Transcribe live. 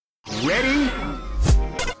Ready?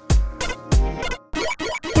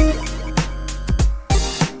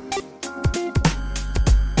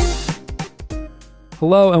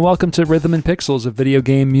 Hello and welcome to Rhythm and Pixels, a video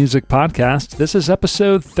game music podcast. This is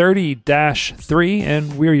episode 30-3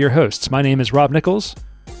 and we're your hosts. My name is Rob Nichols.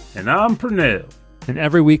 And I'm Pernell. And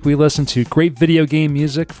every week we listen to great video game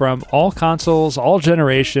music from all consoles, all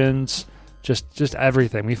generations, just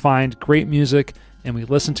everything. We find great music and we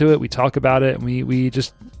listen to it, we talk about it, and we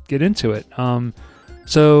just get into it.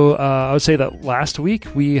 So I would say that last week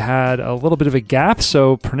we had a little bit of a gap,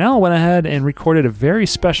 so Pernell went ahead and recorded a very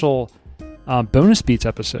special bonus beats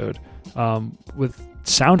episode with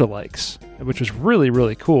sound-alikes, which was really,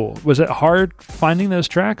 really cool. Was it hard finding those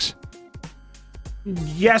tracks?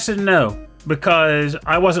 Yes and no, because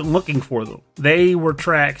I wasn't looking for them. They were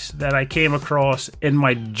tracks that I came across in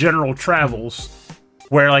my general travels,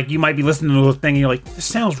 where like you might be listening to a thing and you're like, this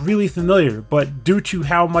sounds really familiar, but due to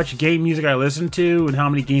how much game music I listen to and how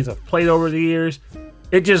many games I've played over the years,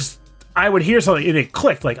 I would hear something and it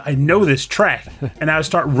clicked, like, I know this track. And I would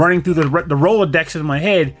start running through the Rolodex in my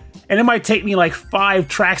head, and it might take me like 5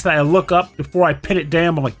 tracks that I look up before I pin it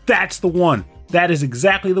down. I'm like, that's the one. That is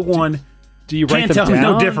exactly the one. Do you write Can't them tell down? me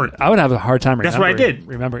no different. I would have a hard time remembering. That's what I did.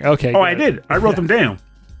 Remembering. Okay. Oh, good. I did. I wrote them down.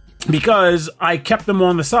 Because I kept them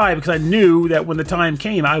on the side because I knew that when the time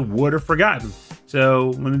came, I would have forgotten.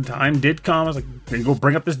 So when the time did come, I was like, I'm going to go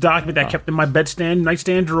bring up this document that I kept in my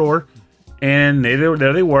nightstand drawer. And there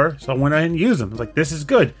they were. So I went ahead and used them. I was like, this is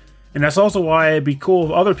good. And that's also why it'd be cool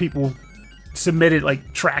if other people submitted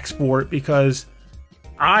like tracks for it, because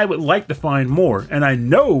I would like to find more. And I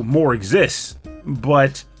know more exists.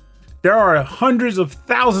 But there are hundreds of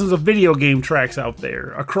thousands of video game tracks out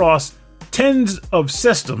there across tens of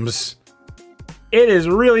systems. It is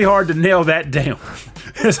really hard to nail that down.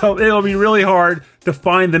 So it'll be really hard to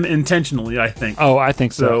find them intentionally, I think. Oh, I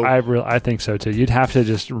think so. I think so too. You'd have to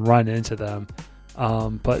just run into them.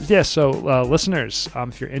 But yeah, so listeners,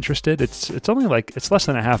 if you're interested, it's only it's less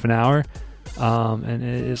than a half an hour. And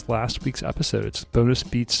it is last week's episode. It's Bonus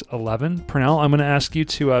Beats 11. Pernell, I'm going to ask you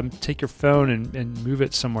to take your phone and move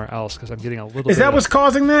it somewhere else, because I'm getting a little bit. Is that what's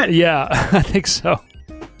causing that? Yeah, I think so.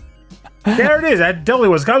 There it is. That definitely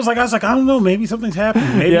was. I was like, I don't know. Maybe something's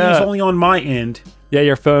happening. Maybe it's only on my end. Yeah,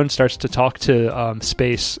 your phone starts to talk to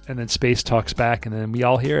space, and then space talks back, and then we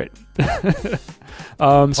all hear it. So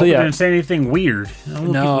yeah, I didn't say anything weird. I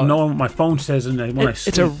don't know if people know what my phone says when I sleep.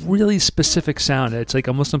 It's a really specific sound. It's like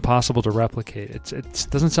almost impossible to replicate. It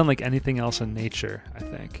doesn't sound like anything else in nature, I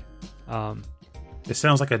think. It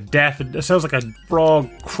sounds like it sounds like a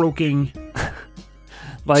frog croaking.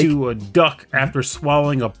 To a duck after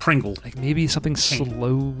swallowing a Pringle. Like maybe something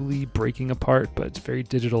slowly breaking apart, but it's very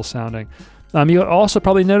digital sounding. You also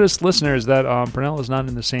probably noticed, listeners, that Pernell is not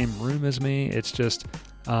in the same room as me. It's just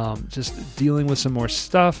dealing with some more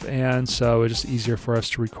stuff, and so it's just easier for us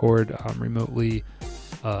to record remotely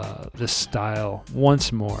this style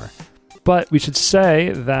once more. But we should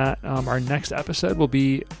say that our next episode will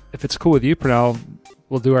be, if it's cool with you, Pernell,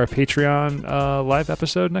 we'll do our Patreon live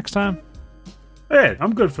episode next time. Yeah,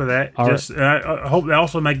 I'm good for that. Right. I hope that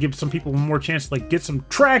also might give some people more chance to get some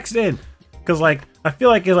tracks in, because I feel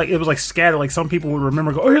like it was scattered. Like some people would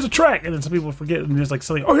remember, go, oh, here's a track, and then some people would forget, and there's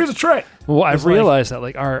something, oh, here's a track. Well, I've realized that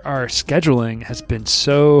our scheduling has been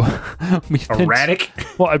so erratic.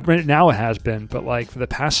 Now it has been, but for the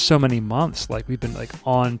past so many months, we've been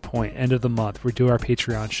on point. End of the month, we do our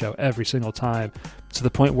Patreon show every single time, to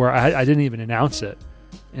the point where I didn't even announce it.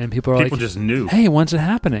 And people just knew. Hey, when's it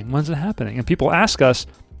happening? When's it happening? And people ask us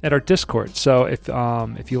at our Discord. So if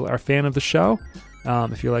you are a fan of the show,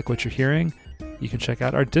 if you like what you're hearing, you can check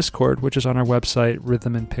out our Discord, which is on our website,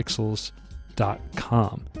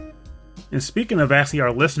 rhythmandpixels.com. And speaking of actually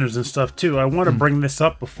our listeners and stuff too, I want to bring this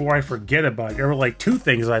up before I forget about it. There were 2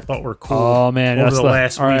 things I thought were cool. Oh man, over the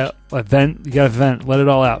last week. All right, vent. You got to vent. Let it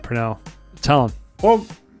all out, Pernell. Tell them. Well,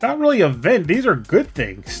 not really a vent. These are good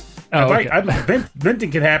things. Oh, okay.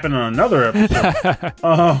 Venting could happen on another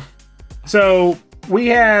episode. So we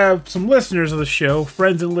have some listeners of the show,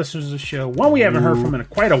 friends and listeners of the show. One we haven't heard from in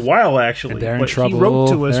quite a while, actually. And they're in but trouble. He wrote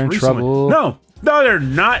to us recently. Trouble. No, they're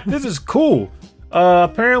not. This is cool.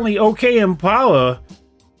 Apparently, OK Impala,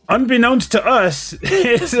 unbeknownst to us,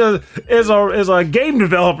 is a game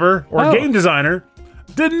developer or game designer.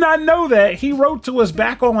 Did not know that. He wrote to us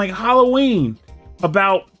back on Halloween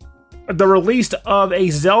about the release of a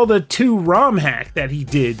Zelda 2 ROM hack that he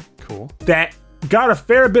did. Cool. That got a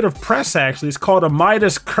fair bit of press, actually. It's called A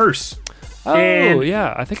Midas Curse. Oh,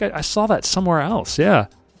 yeah. I think I saw that somewhere else. Yeah.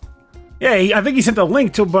 Yeah, I think he sent a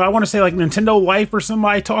link to, but I want to say Nintendo Life or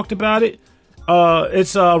somebody talked about it.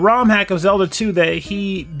 It's a ROM hack of Zelda 2 that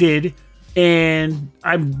he did, and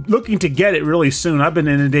I'm looking to get it really soon. I've been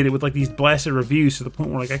inundated with like these blasted reviews to the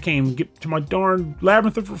point where like I can't even get to my darn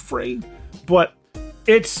Labyrinth for free. But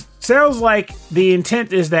it sounds like the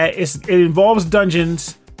intent is that it involves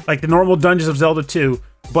dungeons, like the normal dungeons of Zelda 2,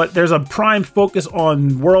 but there's a prime focus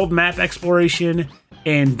on world map exploration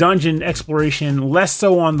and dungeon exploration, less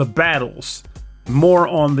so on the battles, more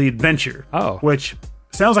on the adventure. Oh. Which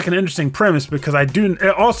sounds like an interesting premise, because I do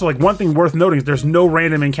also, like, one thing worth noting is there's no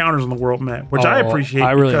random encounters on the world map, which I appreciate,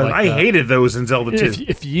 really because like I that. hated those in Zelda 2.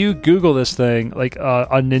 If you Google this thing, like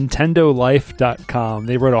on NintendoLife.com,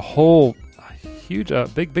 they wrote a whole huge,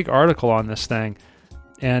 big article on this thing,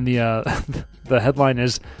 and the the headline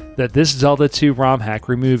is that this Zelda 2 ROM hack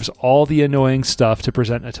removes all the annoying stuff to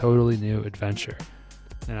present a totally new adventure.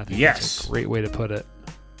 And I think that's a great way to put it.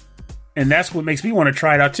 And that's what makes me want to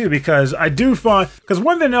try it out too, because I do find, because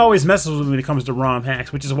one thing that always messes with me when it comes to ROM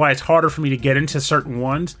hacks, which is why it's harder for me to get into certain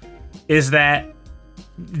ones, is that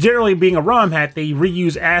generally being a ROM hack, they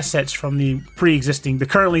reuse assets from the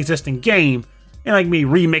currently existing game, and like me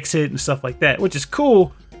remix it and stuff like that, which is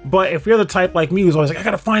cool. But if you're the type like me who's always like, I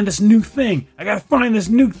gotta find this new thing,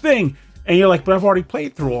 and you're like, but I've already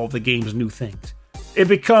played through all the game's new things, it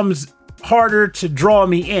becomes harder to draw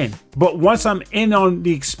me in. But once I'm in on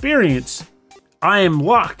the experience, I am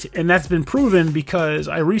locked, and that's been proven because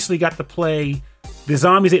I recently got to play the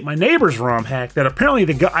Zombies Ate My Neighbors ROM hack that apparently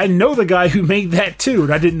I know the guy who made that too,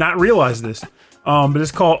 and I did not realize this. But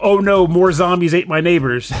it's called Oh No, More Zombies Ate My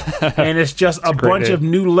Neighbors, and it's just a bunch of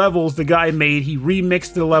new levels the guy made. He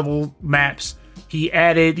remixed the level maps. He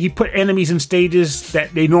put enemies in stages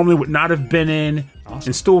that they normally would not have been in,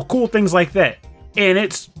 and stole cool things like that. And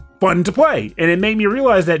it's fun to play, and it made me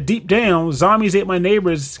realize that deep down, Zombies Ate My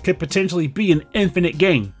Neighbors could potentially be an infinite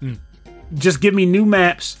game. Just give me new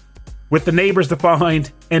maps with the neighbors to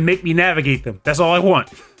find and make me navigate them. That's all I want.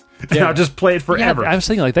 And I'll just play it forever. Yeah, I was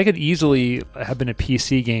thinking like that could easily have been a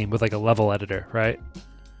PC game with like a level editor, right?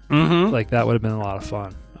 Mm-hmm. Like that would have been a lot of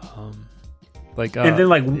fun. And then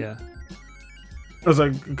like, yeah. I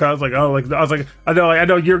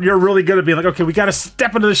know you're really good at being like, okay, we got to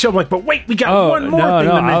step into the show. I'm like, but wait, we got one more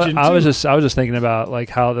thing to mention. I was just thinking about like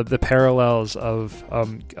how the parallels of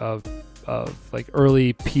like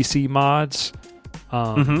early PC mods,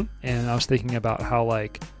 and I was thinking about how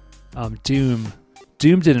like Doom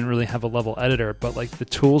didn't really have a level editor, but like the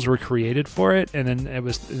tools were created for it, and then it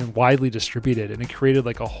was widely distributed, and it created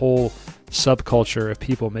like a whole subculture of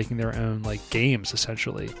people making their own like games,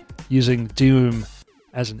 essentially using Doom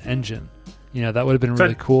as an engine. You know, that would have been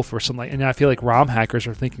really cool for some like, and I feel like ROM hackers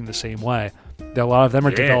are thinking the same way. That a lot of them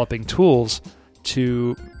are developing tools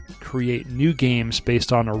to create new games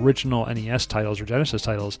based on original NES titles or Genesis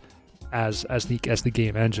titles as the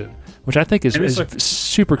game engine, which I think is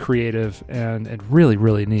super creative and really,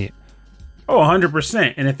 really neat. Oh,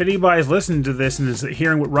 100%. And if anybody's listening to this and is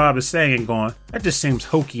hearing what Rob is saying and going, that just seems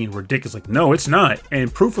hokey and ridiculous, like, no, it's not.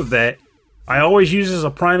 And proof of that, I always use as a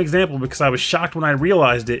prime example because I was shocked when I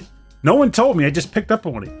realized it. No one told me, I just picked up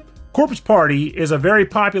on it. Corpse Party is a very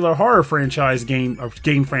popular horror franchise game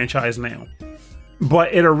franchise now.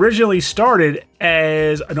 But it originally started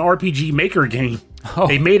as an RPG Maker game. Oh.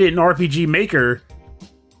 They made it an RPG Maker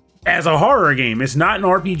as a horror game. It's not an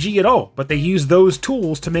RPG at all, but they use those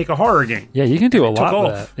tools to make a horror game. Yeah, you can do a lot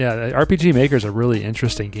with that. Yeah, RPG Maker is a really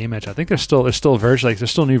interesting game engine. I think there's still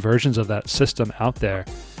new versions of that system out there.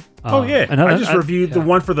 I just reviewed the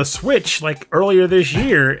one for the Switch like earlier this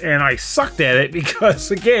year, and I sucked at it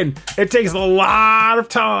because, again, it takes a lot of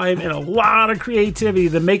time and a lot of creativity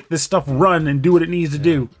to make this stuff run and do what it needs to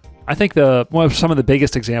do. I think some of the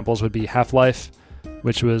biggest examples would be Half-Life,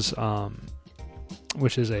 which is a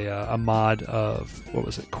mod of, what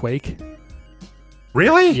was it, Quake?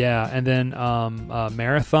 Really? Yeah, and then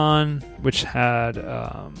Marathon, which had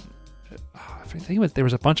there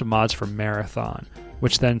was a bunch of mods for Marathon,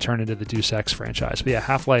 which then turned into the Deus Ex franchise. But yeah,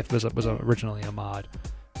 Half-Life was originally a mod,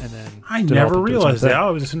 and then I never realized that. I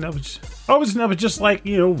was just like,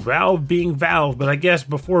 you know, Valve being Valve. But I guess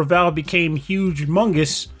before Valve became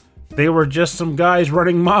humongous, they were just some guys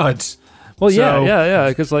running mods. Well, yeah.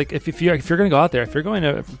 Because like, if you're going to go out there, if you're going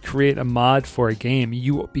to create a mod for a game,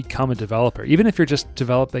 you become a developer. Even if you're just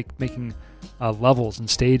making levels and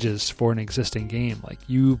stages for an existing game, like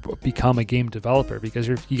you become a game developer because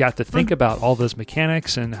you got to think about all those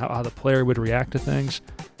mechanics and how the player would react to things.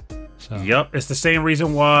 So. Yep, it's the same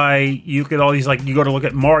reason why you get all these, like, you go to look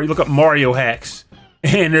at Mario, you look up Mario hacks,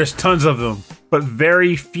 and there's tons of them, but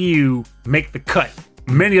very few make the cut.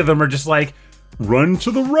 Many of them are just like, run to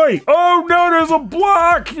the right. Oh no, there's a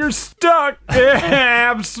block. You're stuck.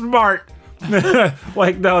 Yeah, I'm smart.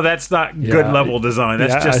 Like, no, that's not good level design.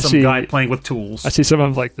 That's just some guy playing with tools. I see some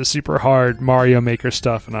of like the super hard Mario Maker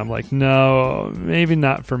stuff, and I'm like, no, maybe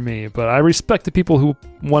not for me. But I respect the people who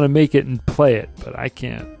want to make it and play it, but I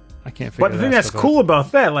can't figure. But the thing that's cool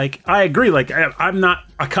about that, like, I agree. Like, I'm not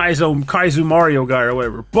a Kaizo Mario guy or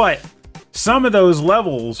whatever, but some of those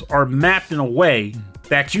levels are mapped in a way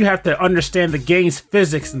that you have to understand the game's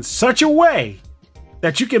physics in such a way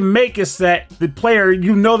that you can make it so that the player's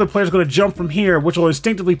going to jump from here, which will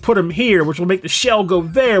instinctively put him here, which will make the shell go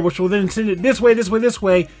there, which will then send it this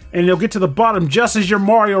way, and they'll get to the bottom just as your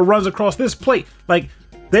Mario runs across this plate. Like,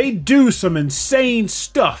 they do some insane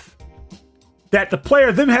stuff that the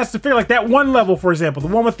player then has to figure. Like that one level, for example, the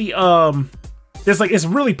one with the it's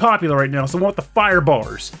really popular right now. It's the one with the fire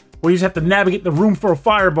bars, where you just have to navigate the room full of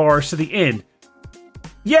fire bars to the end.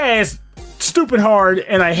 Yeah, it's stupid hard,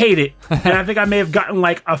 and I hate it. And I think I may have gotten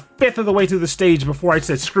like a fifth of the way through the stage before I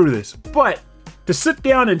said, screw this. But to sit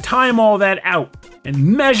down and time all that out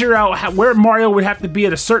and measure out where Mario would have to be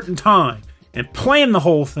at a certain time and plan the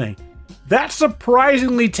whole thing, that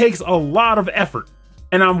surprisingly takes a lot of effort.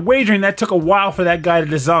 And I'm wagering that took a while for that guy to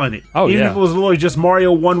design it. Oh, Even if it was literally just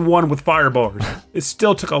Mario 1-1 with fire bars. It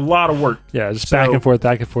still took a lot of work. Yeah, just back and forth,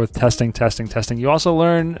 testing. You also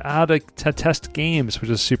learn how to test games, which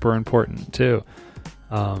is super important, too.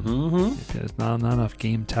 There's not enough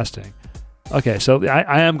game testing. Okay, so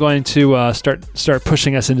I am going to start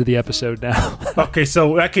pushing us into the episode now. Okay,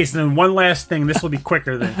 so in that case, then one last thing. This will be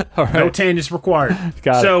quicker then. All right. No tangents required.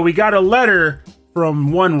 We got a letter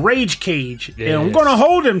from one Rage Cage, and I'm going to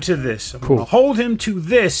hold him to this.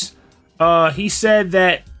 He said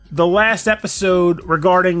that the last episode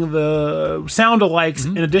regarding the sound-alikes,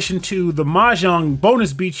 in addition to the Mahjong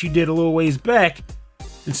bonus beats you did a little ways back,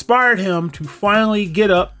 inspired him to finally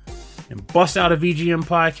get up and bust out a VGM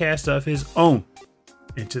podcast of his own.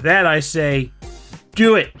 And to that I say,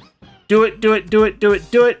 do it. Do it.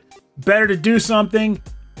 Better to do something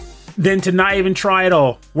than to not even try at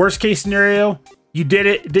all. Worst case scenario, you did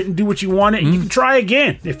it, didn't do what you wanted, and you can try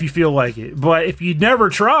again if you feel like it. But if you never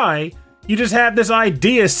try, you just have this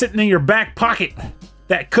idea sitting in your back pocket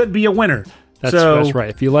that could be a winner. That's right.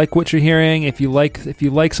 If you like what you're hearing, if you like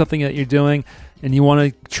something that you're doing, and you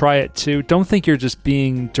want to try it too, don't think you're just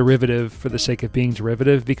being derivative for the sake of being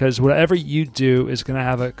derivative, because whatever you do is going to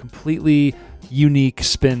have a completely unique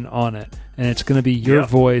spin on it, and it's going to be your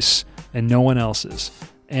voice and no one else's.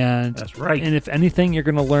 And that's right. And if anything, you're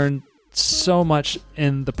going to learn so much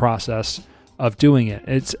in the process of doing it.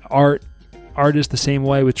 It's art. Art is the same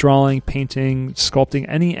way with drawing, painting, sculpting.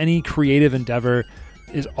 Any creative endeavor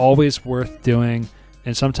is always worth doing.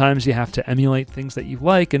 And sometimes you have to emulate things that you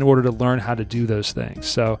like in order to learn how to do those things.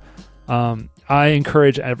 So I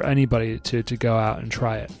encourage anybody to go out and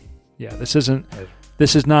try it. Yeah, this is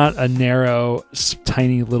not a narrow,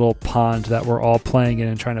 tiny little pond that we're all playing in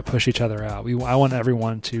and trying to push each other out. I want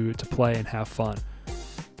everyone to play and have fun.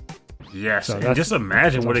 Yes, so and just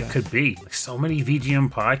imagine what it could be. Like so many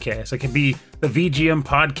VGM podcasts. It could be the VGM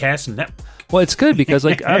Podcast Network. Well, it's good because,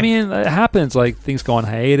 like, I mean, it happens. Like, things go on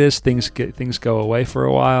hiatus, things go away for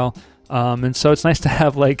a while, and so it's nice to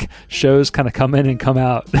have like shows kind of come in and come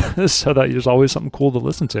out, so that there's always something cool to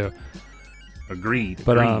listen to. Agreed.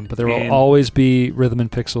 But there will always be Rhythm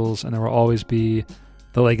and Pixels, and there will always be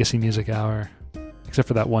the Legacy Music Hour, except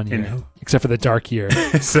for that one year, except for the dark year,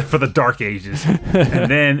 except for the dark ages,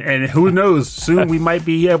 and who knows? Soon we might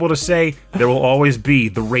be able to say there will always be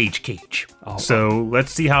the Rage Cage. Oh, so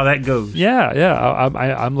let's see how that goes. Yeah.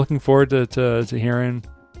 I'm looking forward to hearing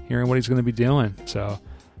what he's going to be doing. So,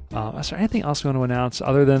 is there anything else we want to announce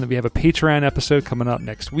other than that we have a Patreon episode coming up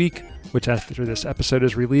next week, which after this episode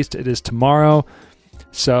is released, it is tomorrow.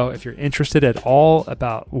 So if you're interested at all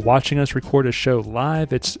about watching us record a show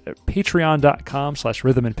live, it's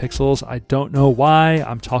patreon.com/rhythmandpixels. I don't know why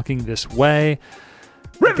I'm talking this way.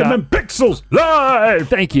 Rhythm and Pixels live!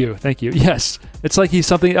 Thank you. Yes. It's like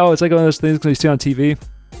it's like one of those things you see on TV.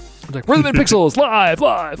 It's like, Rhythm and Pixels live.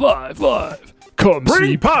 Come Bring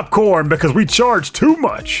see popcorn because we charge too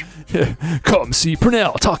much. Come see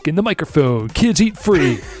Purnell talk in the microphone. Kids eat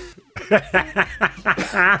free.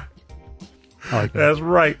 I like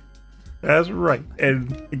that. That's right.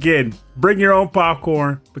 And again, bring your own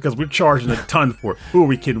popcorn because we're charging a ton for it. Who are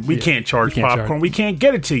we kidding? We can't charge popcorn. We can't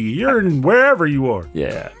get it to you. You're in wherever you are.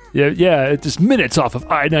 Yeah. It's just minutes off of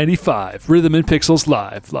I-95. Rhythm and Pixels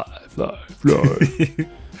live.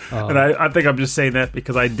 And I think I'm just saying that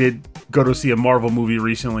because I did go to see a Marvel movie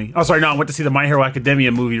recently. Oh, sorry, no, I went to see the My Hero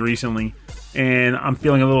Academia movie recently. And I'm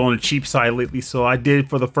feeling a little on the cheap side lately, so I did,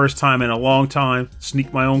 for the first time in a long time,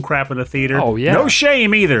 sneak my own crap in the theater. Oh, yeah. No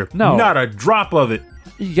shame either. No. Not a drop of it.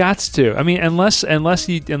 You got to. I mean, unless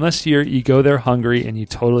you go there hungry and you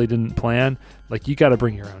totally didn't plan, like you got to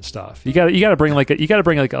bring your own stuff. You got to bring like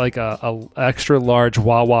a extra large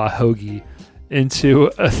Wawa hoagie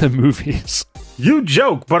into the movies. You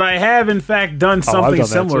joke, but I have in fact done something done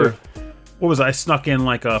similar. What was I snuck in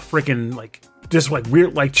like a freaking like just like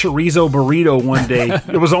weird like chorizo burrito one day.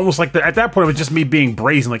 It was almost like at that point it was just me being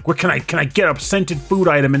brazen. Like, what can I get a scented food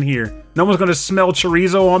item in here? No one's gonna smell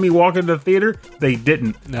chorizo on me walking to the theater. They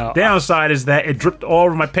didn't. No. Downside is that it dripped all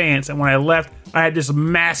over my pants, and when I left, I had this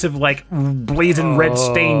massive like blazing red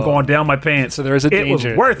stain going down my pants. So there is a danger.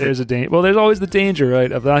 It was worth There's it. Well, there's always the danger,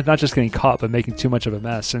 right, of not just getting caught, but making too much of a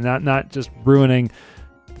mess, and not just ruining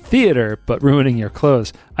theater, but ruining your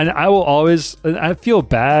clothes. And I will always, I feel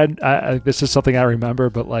bad. This is something I remember,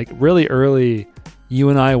 but like really early, you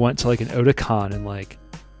and I went to like an Otakon in like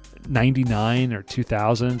 99 or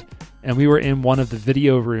 2000, and we were in one of the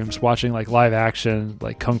video rooms watching like live action,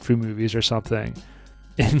 like kung fu movies or something.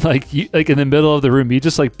 And like in the middle of the room, you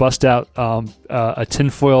just like bust out a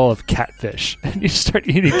tinfoil of catfish, and you start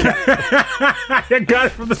eating catfish. I got it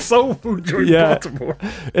from the soul food joint in Baltimore.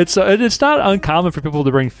 It's not uncommon for people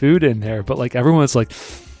to bring food in there, but like everyone's like,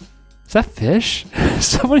 "Is that fish?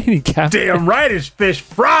 Someone eating catfish?" Damn right, it's fish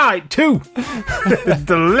fried too. It's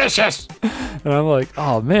delicious. And I'm like,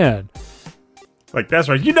 "Oh man." Like, that's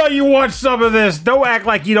right. You know you want some of this. Don't act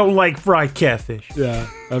like you don't like fried catfish. Yeah,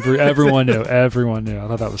 everyone knew. Everyone knew. I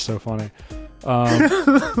thought that was so funny.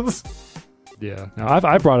 Yeah, no,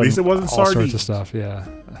 I brought in At least it wasn't all sorts sardines. of stuff. Yeah,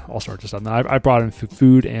 all sorts of stuff. No, I brought in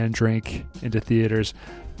food and drink into theaters.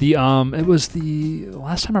 It was the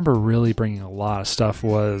last time I remember really bringing a lot of stuff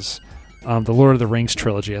was the Lord of the Rings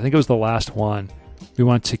trilogy. I think it was the last one. We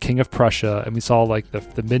went to King of Prussia and we saw like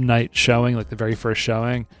the midnight showing, like the very first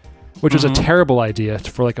showing, which was a terrible idea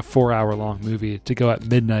for like a 4-hour long movie to go at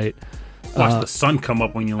midnight. Watch the sun come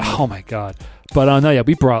up when you leave. Oh my god! But no, yeah,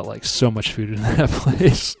 we brought like so much food in that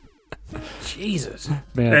place. Jesus,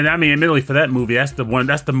 Man. And I mean, admittedly, for that movie, that's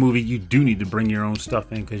the movie you do need to bring your own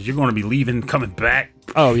stuff in because you're going to be leaving, coming back.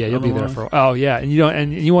 Oh yeah, you'll be there for. Oh yeah, and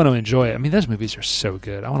you want to enjoy it. I mean, those movies are so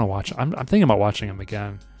good. I want to watch. I'm thinking about watching them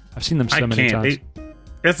again. I've seen them so many times.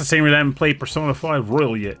 That's the same reason I haven't played Persona 5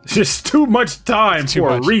 Royal yet. It's just too much time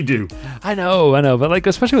for a redo. I know, but like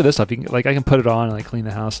especially with this stuff, you can, like I can put it on and like clean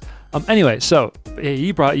the house. Anyway, so hey,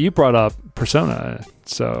 you brought up Persona.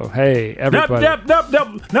 So hey, everybody.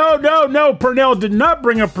 No. Purnell did not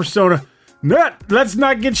bring up Persona. Let's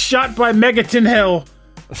not get shot by Megaton Hell.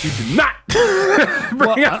 You did not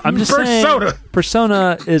bring up I'm just Persona. saying,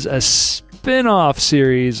 Persona is a spin-off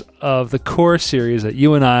series of the core series that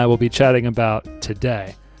you and I will be chatting about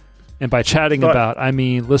today. And by chatting about, I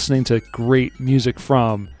mean listening to great music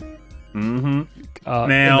from now, in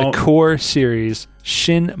the core series,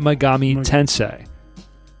 Shin Megami Tensei.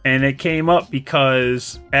 And it came up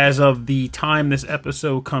because as of the time this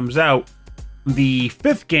episode comes out, the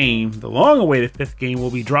fifth game, the long-awaited fifth game, will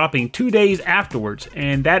be dropping 2 days afterwards.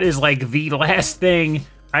 And that is like the last thing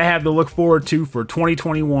I have to look forward to for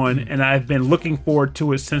 2021, and I've been looking forward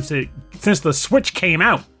to it since the Switch came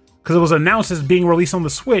out, because it was announced as being released on the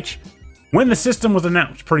Switch when the system was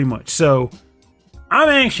announced, pretty much. So I'm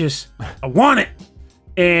anxious. I want it,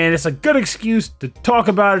 and it's a good excuse to talk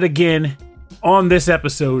about it again on this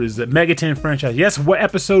episode. Is the Megaton franchise? Yes, what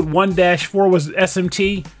episode 1-4 was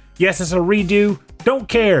SMT? Yes, it's a redo. Don't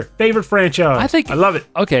care. Favorite franchise. I love it.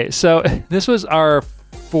 Okay, so this was our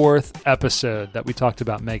 4th episode that we talked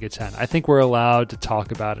about Megaton. I think we're allowed to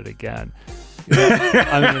talk about it again.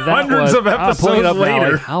 I mean, Hundreds of episodes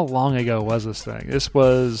later. How long ago was this thing? This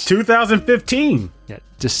was 2015. Yeah,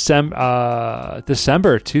 December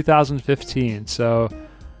 2015. So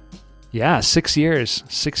yeah, 6 years.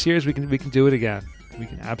 6 years. We can do it again. We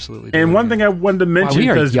can absolutely do it. And one thing I wanted to mention,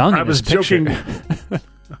 because I was joking.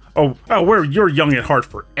 You're young at heart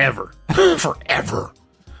forever. Forever.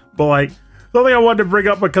 But like, something I wanted to bring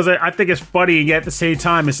up because I think it's funny, and yet at the same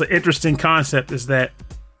time it's an interesting concept, is that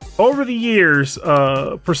over the years,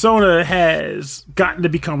 Persona has gotten to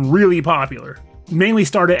become really popular. Mainly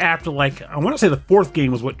started after, like, I want to say the 4th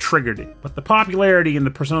game was what triggered it, but the popularity in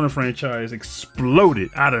the Persona franchise exploded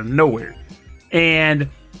out of nowhere. And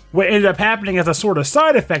what ended up happening as a sort of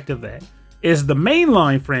side effect of that is the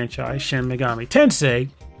mainline franchise, Shin Megami Tensei,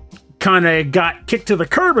 kind of got kicked to the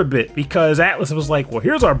curb a bit, because Atlas was like, well,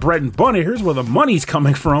 here's our bread and butter, here's where the money's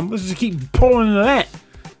coming from, let's just keep pulling into that.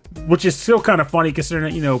 Which is still kind of funny,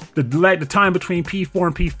 considering that, the time between P4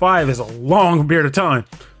 and P5 is a long period of time.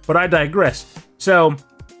 But I digress. So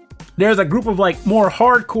there's a group of like more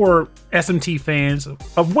hardcore SMT fans,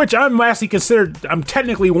 of which I'm actually considered, I'm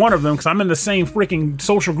technically one of them, because I'm in the same freaking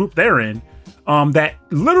social group they're in, that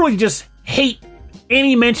literally just hate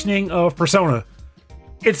any mentioning of Persona.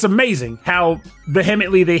 It's amazing how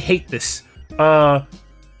vehemently they hate this.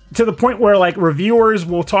 To the point where like reviewers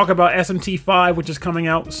will talk about SMT5, which is coming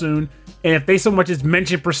out soon, and if they so much as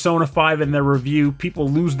mention Persona 5 in their review, people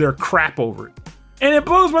lose their crap over it. And it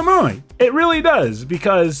blows my mind. It really does,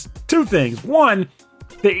 because two things. One,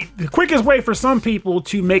 the quickest way for some people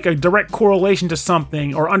to make a direct correlation to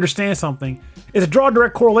something or understand something is to draw a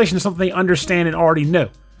direct correlation to something they understand and already know.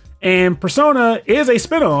 And Persona is a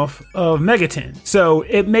spinoff of Megaten, so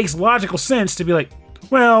it makes logical sense to be like,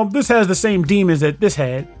 well, this has the same demons that this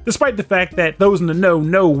had, despite the fact that those in the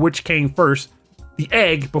know which came first, the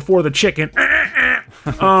egg before the chicken.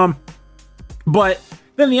 But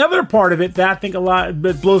then the other part of it that I think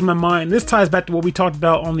that blows my mind, this ties back to what we talked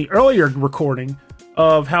about on the earlier recording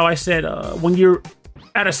of how I said when you're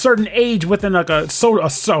at a certain age within like a social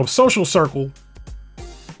circle,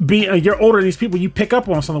 you're older than these people, you pick up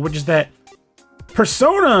on something, which is that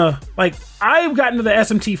Persona, like, I've gotten to the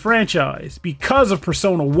SMT franchise because of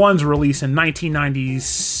Persona 1's release in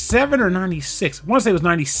 1997 or 96. I want to say it was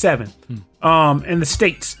 97 in the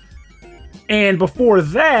States. And before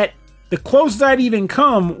that, the closest I'd even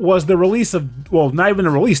come was the release of, well, not even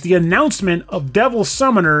the release, the announcement of Devil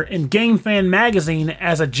Summoner in Game Fan magazine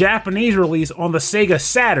as a Japanese release on the Sega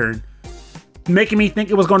Saturn, making me think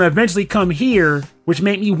it was going to eventually come here, which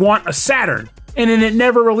made me want a Saturn. And then it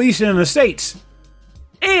never released in the States.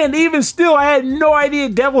 And even still, I had no idea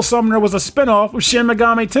Devil Summoner was a spinoff of Shin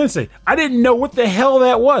Megami Tensei. I didn't know what the hell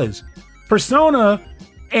that was. Persona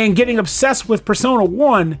and getting obsessed with Persona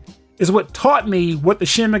 1 is what taught me what the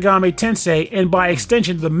Shin Megami Tensei, and by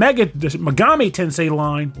extension, the Megami Tensei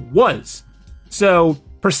line was. So,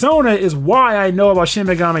 Persona is why I know about Shin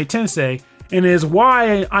Megami Tensei, and is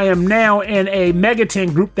why I am now in a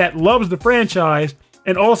Megaten group that loves the franchise,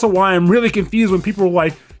 and also why I'm really confused when people are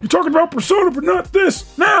like, you're talking about Persona, but not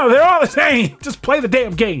this. No, they're all the same. Just play the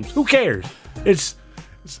damn games. Who cares? It's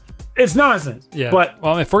nonsense. Yeah. But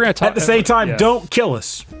well, if we're gonna talk at the same time, don't kill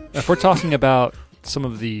us. If we're talking about some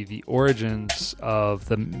of the origins of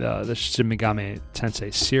the Shin Megami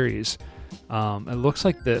Tensei series, it looks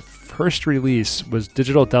like the first release was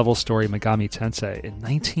Digital Devil Story Megami Tensei in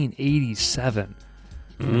 1987.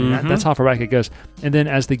 That's how far back it goes. And then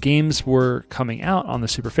as the games were coming out on the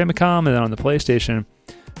Super Famicom and then on the PlayStation,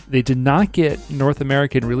 they did not get North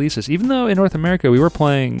American releases, even though in North America we were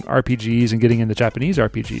playing RPGs and getting into Japanese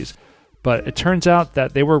RPGs. But it turns out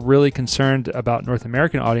that they were really concerned about North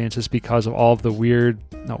American audiences because of all of the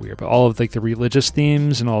all of like the religious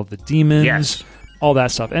themes and all of the demons, all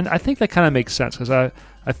that stuff. And I think that kind of makes sense because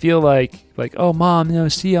I feel like, oh, Mom,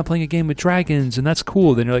 see, I'm playing a game with dragons, and that's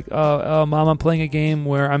cool. Then you're like, oh, Mom, I'm playing a game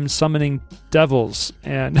where I'm summoning devils.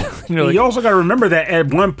 And you also got to remember that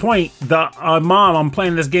at one point, the Mom, I'm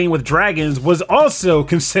playing this game with dragons was also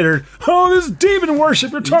considered, oh, this is demon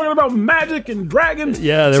worship. You're talking about magic and dragons.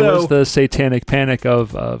 Yeah, there was the satanic panic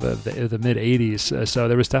of the mid-'80s. So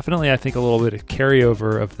there was definitely, I think, a little bit of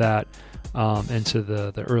carryover of that into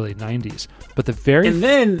the early 90s. But the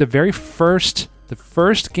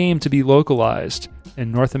first game to be localized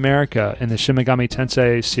in North America in the Shin Megami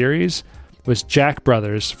Tensei series was Jack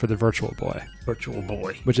Brothers for the Virtual Boy.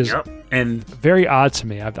 Which is and very odd to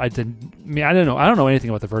me. I don't know anything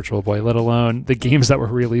about the Virtual Boy, let alone the games that were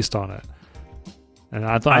released on it. And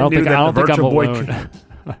I don't think I'm alone.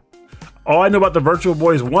 All I know about the Virtual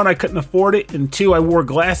Boy is, one, I couldn't afford it, and two, I wore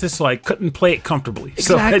glasses, so I couldn't play it comfortably.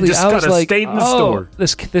 Exactly. So I just kind of stayed in the store.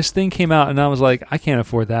 This thing came out, and I was like, I can't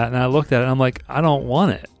afford that. And I looked at it, and I'm like, I don't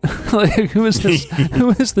want it. Like, who is this?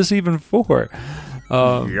 Who is this even for?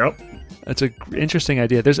 That's an interesting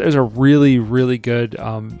idea. There's a really, really good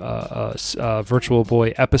Virtual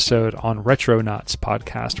Boy episode on Retronauts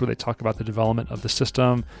podcast where they talk about the development of the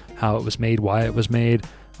system, how it was made, why it was made.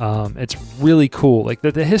 It's really cool. Like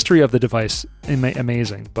the history of the device,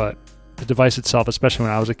 amazing, but the device itself, especially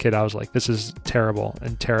when I was a kid, I was like, this is terrible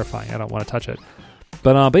and terrifying. I don't want to touch it.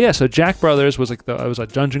 But yeah, so Jack Brothers was like it was a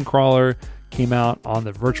dungeon crawler, came out on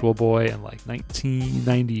the Virtual Boy in like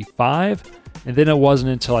 1995, and then it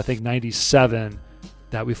wasn't until I think 97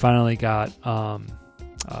 that we finally got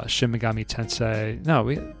Shin Megami Tensei. No,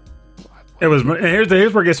 it was.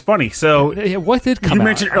 Here's where it gets funny. So what did come out? You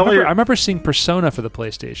mentioned earlier. I remember seeing Persona for the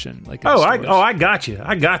PlayStation. I got you.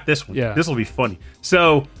 I got this one. Yeah. This will be funny.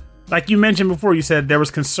 So, like you mentioned before, you said there was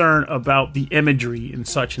concern about the imagery and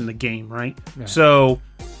such in the game, right? Yeah. So,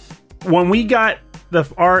 when we got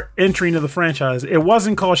our entry into the franchise, it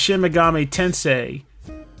wasn't called Shin Megami Tensei.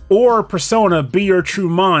 or Persona Be Your True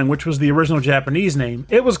Mind, which was the original Japanese name.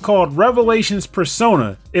 It was called Revelations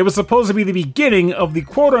Persona. It was supposed to be the beginning of the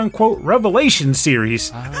quote-unquote Revelation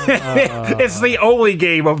series. It's the only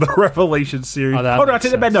game of the Revelation series. No, I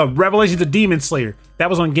take that back. No, Revelations of Demon Slayer. That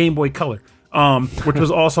was on Game Boy Color, which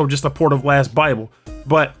was also just a port of Last Bible.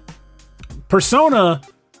 But Persona,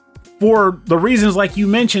 for the reasons like you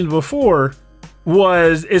mentioned before,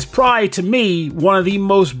 is probably, to me, one of the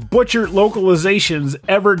most butchered localizations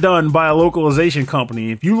ever done by a localization company.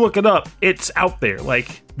 If you look it up, it's out there.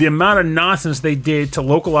 Like, the amount of nonsense they did to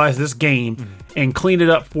localize this game and clean it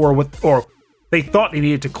up for or they thought they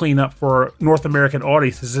needed to clean up for North American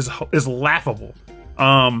audiences is laughable.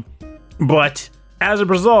 But as a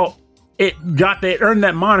result, it earned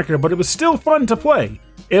that moniker, but it was still fun to play.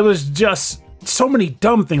 It was just so many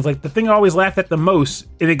dumb things. Like, the thing I always laughed at the most,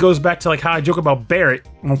 and it goes back to like how I joke about Barrett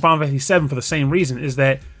on Final Fantasy VII for the same reason, is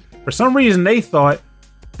that for some reason they thought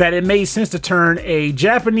that it made sense to turn a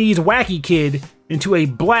Japanese wacky kid into a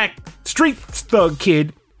black street thug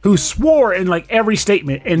kid who swore in like every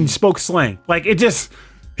statement and spoke slang. Like,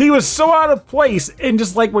 he was so out of place and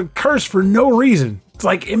just like would curse for no reason. It's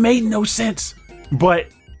like, it made no sense. But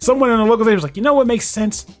someone in the local area was like, you know what makes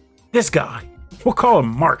sense? This guy. We'll call him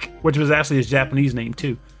Mark, which was actually his Japanese name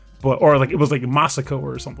too, or like it was like Masako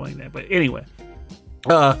or something like that. But anyway,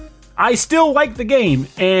 I still like the game,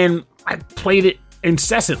 and I played it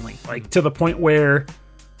incessantly, like to the point where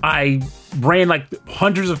I ran like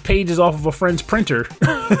hundreds of pages off of a friend's printer,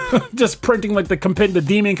 just printing like the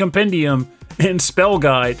Demon Compendium and Spell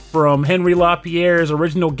Guide from Henry LaPierre's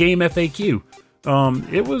original game FAQ.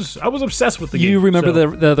 I was obsessed with the game. You remember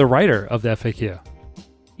the writer of the FAQ?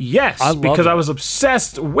 Yes, because I was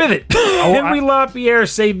obsessed with it. Henry LaPierre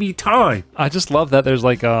saved me time. I just love that there's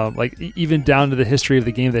like even down to the history of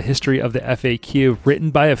the game, the history of the FAQ written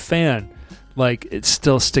by a fan. Like, it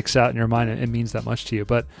still sticks out in your mind and it means that much to you.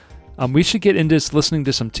 But we should get into listening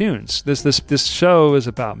to some tunes. This show is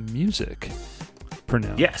about music,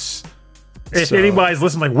 Pernell. Yes. If anybody's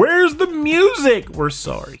listening, like, where's the music? We're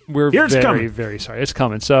sorry. We're very, very sorry. It's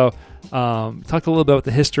coming. So, talked a little bit about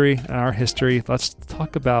the history and our history. Let's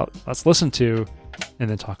listen to, and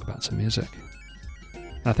then talk about some music.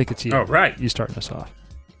 I think it's you. All right. You starting us off.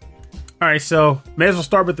 All right, so may as well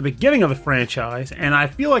start with the beginning of the franchise, and I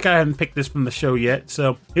feel like I haven't picked this from the show yet,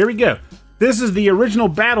 so here we go. This is the original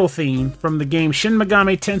battle theme from the game Shin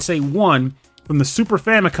Megami Tensei 1 from the Super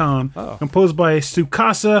Famicom, composed by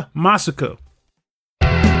Tsukasa Masuko.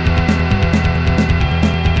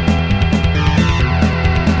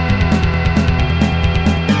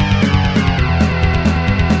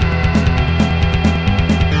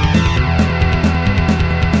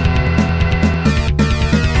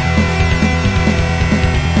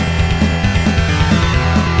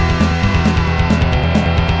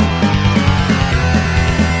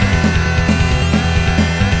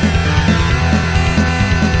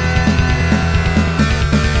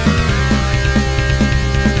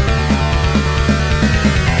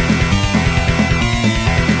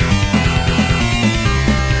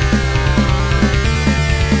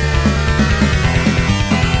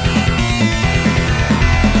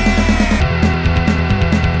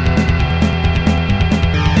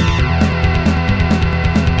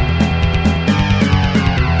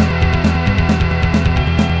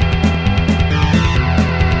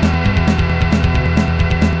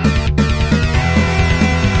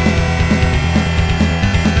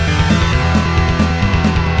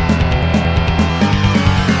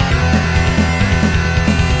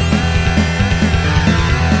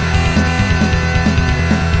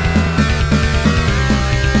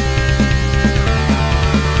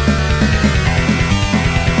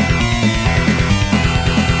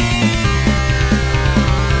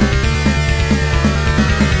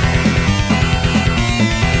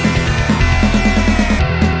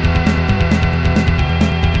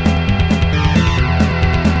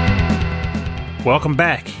 Welcome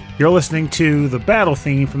back. You're listening to the battle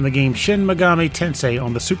theme from the game Shin Megami Tensei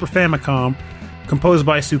on the Super Famicom, composed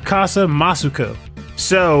by Tsukasa Masuko.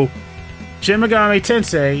 So, Shin Megami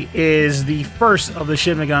Tensei is the first of the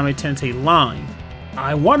Shin Megami Tensei line.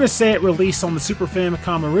 I want to say it released on the Super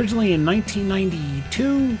Famicom originally in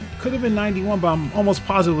 1992. Could have been 91, but I'm almost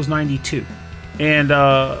positive it was 92. And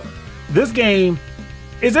this game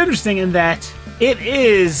is interesting in that it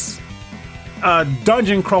is a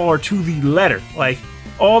dungeon crawler to the letter. Like,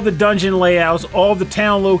 all the dungeon layouts, all the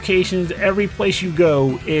town locations, every place you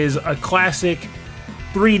go is a classic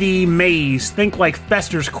 3D maze. Think like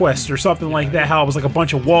Fester's Quest or something like that, how it was like a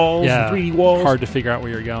bunch of walls and 3D walls. Hard to figure out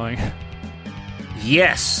where you're going.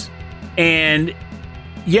 Yes. And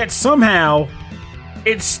yet somehow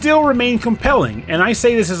it still remained compelling. And I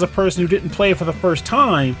say this as a person who didn't play it for the first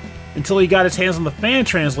time until he got his hands on the fan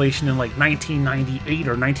translation in like 1998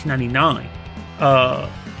 or 1999.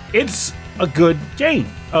 It's a good game.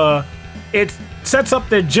 It sets up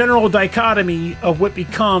the general dichotomy of what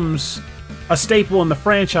becomes a staple in the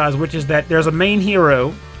franchise, which is that there's a main hero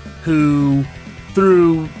who,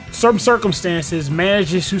 through some circumstances,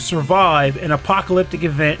 manages to survive an apocalyptic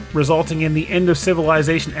event resulting in the end of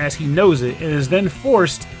civilization as he knows it, and is then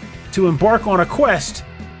forced to embark on a quest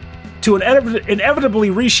to inevitably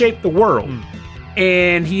reshape the world.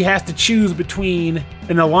 And he has to choose between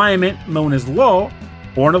an alignment known as law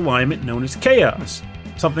or an alignment known as chaos,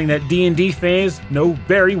 something that D&D fans know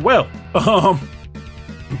very well.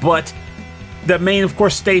 But the main, of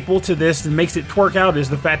course, staple to this and makes it work out is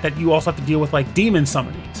the fact that you also have to deal with like demon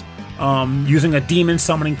summonings, using a demon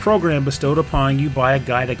summoning program bestowed upon you by a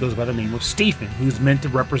guy that goes by the name of Stephen, who's meant to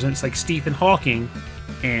represent like Stephen Hawking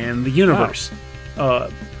and the universe.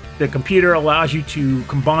 The computer allows you to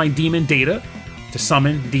combine demon data to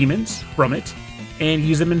summon demons from it and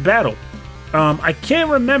use them in battle. I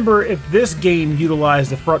can't remember if this game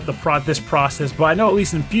utilized this process, but I know at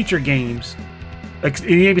least in future games, like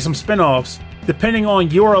maybe some spin-offs, depending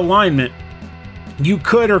on your alignment, you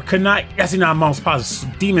could or could not. Actually, not most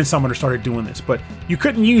positive. Demon Summoner started doing this, but you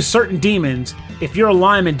couldn't use certain demons if your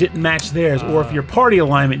alignment didn't match theirs, or if your party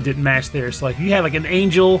alignment didn't match theirs. So, like, if you had like an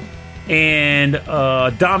angel and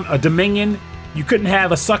a Dominion, you couldn't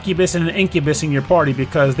have a succubus and an incubus in your party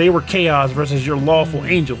because they were chaos versus your lawful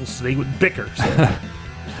angels. So they would bicker. So.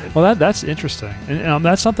 Well, that's interesting, and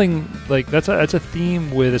that's something like that's a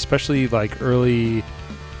theme with especially like early,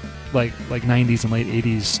 like 90s and late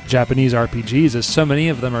 80s Japanese RPGs. Is so many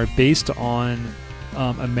of them are based on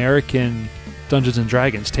American Dungeons and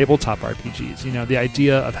Dragons tabletop RPGs. You know, the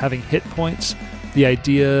idea of having hit points, the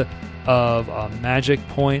idea of magic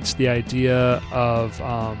points, the idea of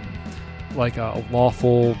like a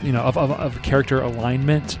lawful, you know, of character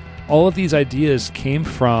alignment. All of these ideas came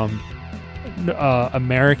from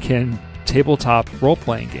American tabletop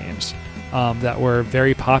role-playing games that were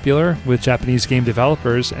very popular with Japanese game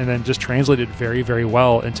developers, and then just translated very, very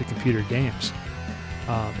well into computer games.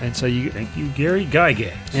 And so thank you, Gary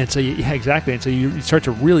Gygax. And so exactly. And so you start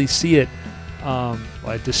to really see it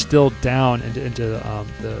like distilled down into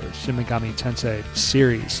the Shin Megami Tensei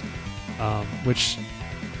series, which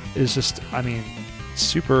is just, I mean,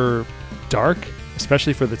 super dark,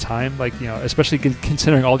 especially for the time. Like, you know, especially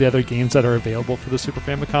considering all the other games that are available for the Super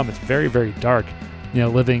Famicom, it's very, very dark. You know,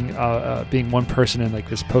 living, being one person in like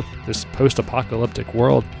this post-apocalyptic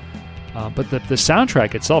world. But the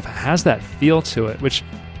soundtrack itself has that feel to it, which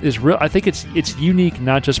is real. I think it's unique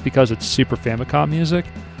not just because it's Super Famicom music,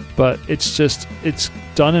 but it's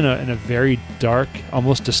done in a very dark,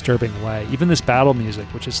 almost disturbing way. Even this battle music,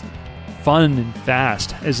 which is fun and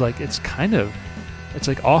fast, is like it's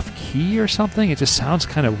like off key or something. It just sounds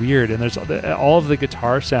kind of weird, and there's all of the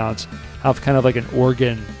guitar sounds have kind of like an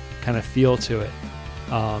organ kind of feel to it.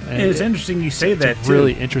 And it's interesting you say that. It's a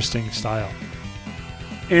really interesting style.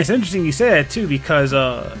 And it's interesting you say that too, because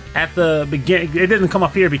at the beginning, it didn't come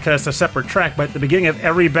up here because it's a separate track, but at the beginning of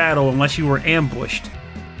every battle, unless you were ambushed,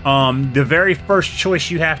 the very first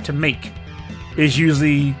choice you have to make is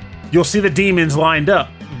usually, you'll see the demons lined up,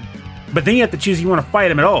 but then you have to choose if you want to fight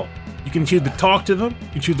them at all. You can choose to talk to them, you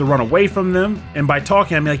can choose to run away from them, and by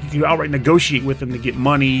talking, I mean like you can outright negotiate with them to get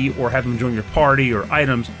money or have them join your party or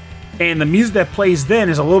items. And the music that plays then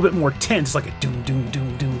is a little bit more tense. It's like a doom, doom,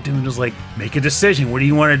 doom, doom, doom. It's like, make a decision. What do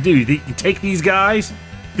you want to do? You think you can take these guys?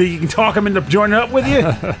 Think you can talk them into joining up with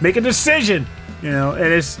you? Make a decision. You know,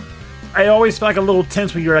 and I always feel like a little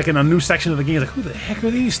tense when you're like in a new section of the game. It's like, who the heck are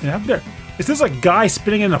these? Is this a guy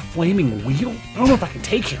spinning in a flaming wheel? I don't know if I can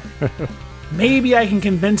take him. Maybe I can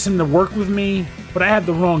convince him to work with me, but I have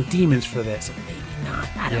the wrong demons for this. Maybe not.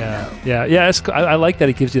 I don't know. Yeah. I like that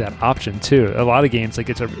it gives you that option too. A lot of games, like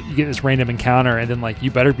you get this random encounter, and then like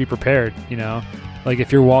you better be prepared. You know, like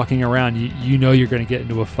if you're walking around, you know you're going to get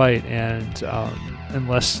into a fight, and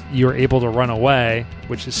unless you're able to run away,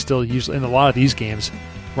 which is still usually in a lot of these games,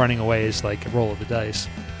 running away is like a roll of the dice.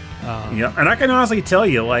 Yeah, and I can honestly tell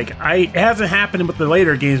you, like, it hasn't happened with the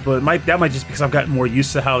later games, but that might just because I've gotten more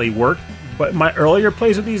used to how they work. But my earlier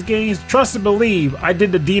plays with these games, trust and believe, I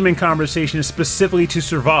did the demon conversation specifically to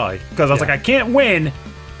survive. Because I was like, I can't win,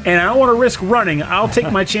 and I don't want to risk running. I'll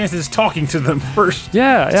take my chances talking to them first.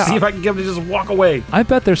 Yeah. See if I can get them to just walk away. I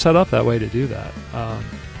bet they're set up that way to do that. All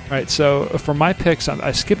right, so for my picks,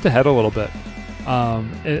 I skipped ahead a little bit,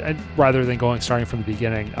 rather than starting from the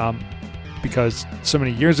beginning. because so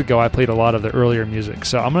many years ago I played a lot of the earlier music.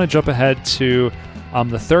 So I'm going to jump ahead to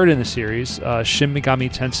the third in the series, Shin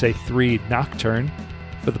Megami Tensei 3 Nocturne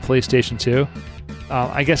for the PlayStation 2.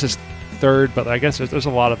 I guess it's third, but I guess there's a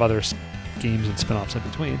lot of other games and spin-offs in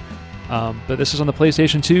between. But this is on the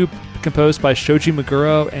PlayStation 2, composed by Shoji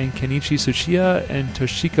Meguro and Kenichi Tsuchiya and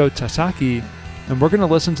Toshiko Tasaki. And we're going to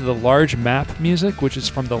listen to the large map music, which is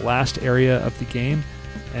from the last area of the game,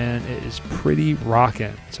 and it is pretty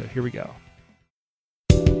rockin'. So here we go.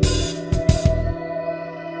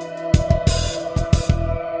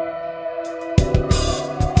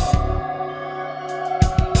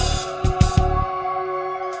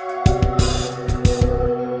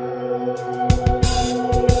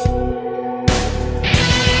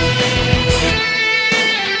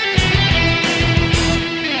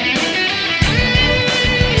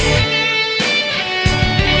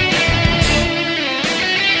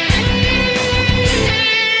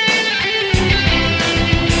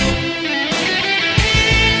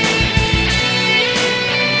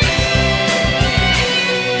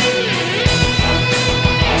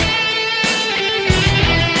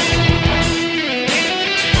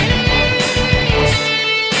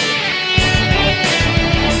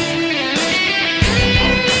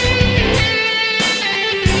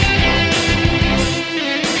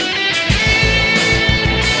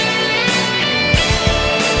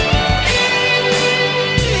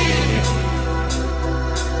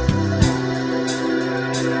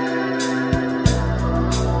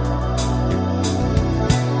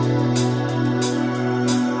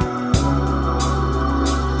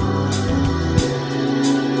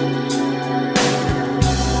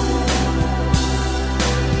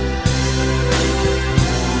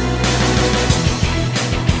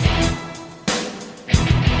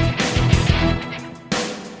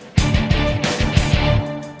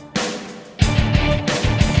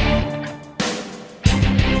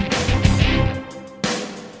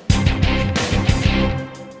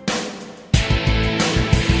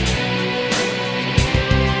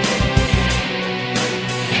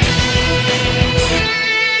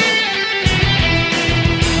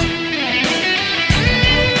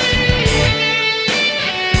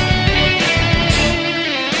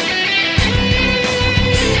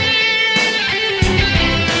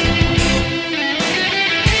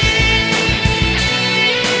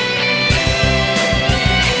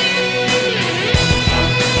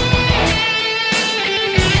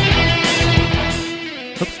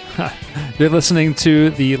 You're listening to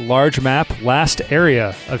the large map last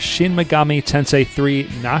area of Shin Megami Tensei 3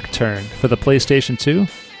 Nocturne for the PlayStation 2,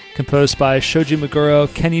 composed by Shoji Meguro,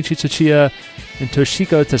 Kenichi Tsuchiya, and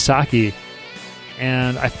Toshiko Tasaki.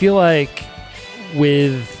 And I feel like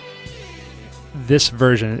with this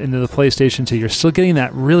version into the PlayStation 2, you're still getting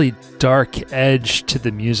that really dark edge to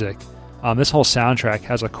the music. This whole soundtrack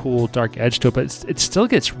has a cool dark edge to it, but it still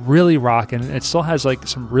gets really rockin'. It still has like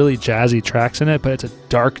some really jazzy tracks in it, but it's a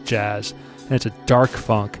dark jazz and it's a dark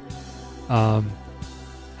funk. And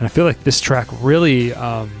I feel like this track really,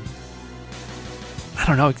 I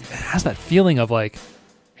don't know, it has that feeling of like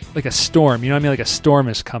a storm. You know what I mean? Like a storm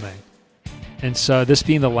is coming. And so this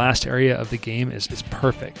being the last area of the game is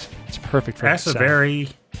perfect. It's perfect for that sound.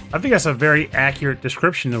 I think that's a very accurate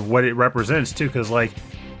description of what it represents too, because like,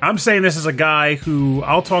 I'm saying this is a guy who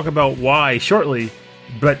I'll talk about why shortly,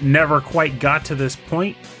 but never quite got to this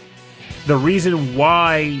point. The reason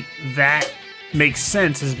why that makes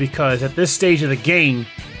sense is because at this stage of the game,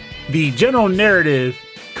 the general narrative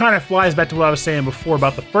kind of flies back to what I was saying before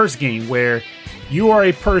about the first game, where you are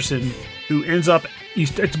a person who ends up,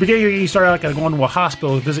 at the beginning of the game, you start out like going to a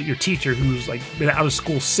hospital to visit your teacher who's like been out of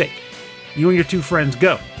school sick. You and your two friends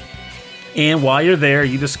go. And while you're there,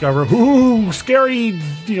 you discover, ooh, scary,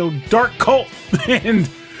 dark cult and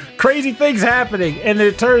crazy things happening. And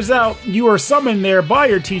it turns out you are summoned there by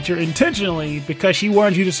your teacher intentionally because she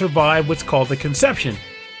wanted you to survive what's called the conception,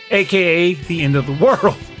 aka the end of the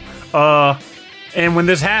world. And when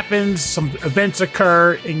this happens, some events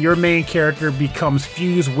occur and your main character becomes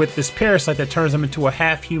fused with this parasite that turns him into a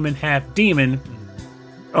half-human, half-demon.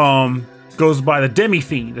 Goes by the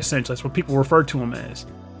Demi-Fiend, essentially. That's what people refer to him as.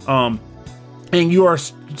 And you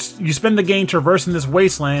spend the game traversing this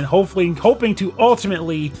wasteland, hoping to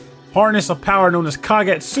ultimately harness a power known as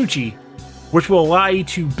Kagetsuchi, which will allow you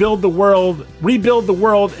to rebuild the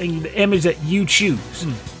world in the image that you choose.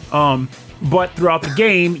 But throughout the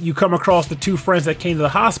game, you come across the two friends that came to the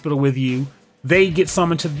hospital with you. They get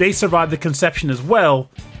summoned they survive the conception as well.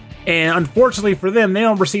 And unfortunately for them, they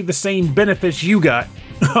don't receive the same benefits you got.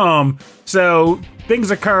 So things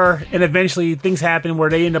occur, and eventually things happen where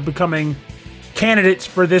they end up becoming candidates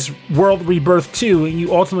for this World Rebirth 2, and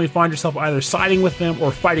you ultimately find yourself either siding with them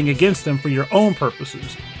or fighting against them for your own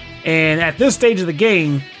purposes. And at this stage of the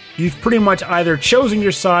game, you've pretty much either chosen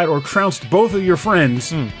your side or trounced both of your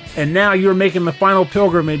friends, and now you're making the final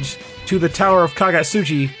pilgrimage to the Tower of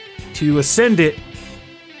Kagatsuchi to ascend it,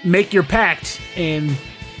 make your pact, and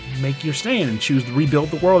make your stand, and choose to rebuild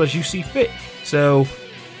the world as you see fit. So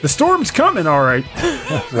the storm's coming, all right.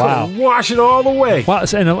 Wow. Wash it all away. Wow,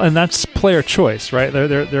 and that's player choice, right?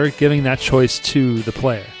 They're giving that choice to the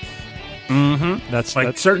player. Mm-hmm. That's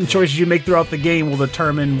certain choices you make throughout the game will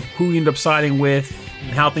determine who you end up siding with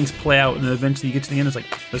and how things play out, and then eventually you get to the end, it's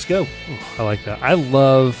like, let's go. I like that. I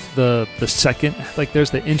love the second, like there's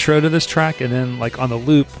the intro to this track, and then like on the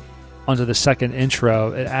loop onto the second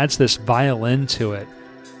intro, it adds this violin to it,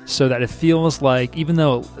 so that it feels like, even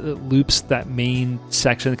though it loops that main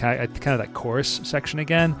section, kind of that chorus section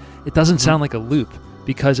again, it doesn't sound like a loop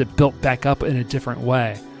because it built back up in a different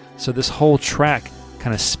way. So this whole track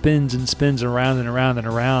kind of spins and spins around and around and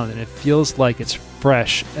around, and it feels like it's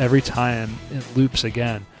fresh every time it loops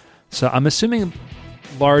again. So I'm assuming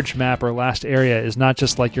large map or last area is not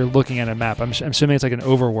just like you're looking at a map. I'm assuming it's like an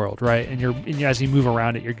overworld, right? And as you move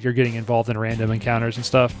around it, you're getting involved in random encounters and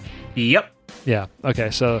stuff. Yep. Yeah.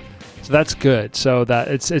 Okay. So that's good. So that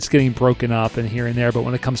it's getting broken up and here and there, but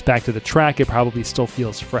when it comes back to the track, it probably still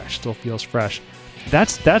feels fresh.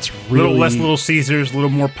 That's really... Little Caesars, a little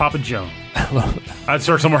more Papa John. I'd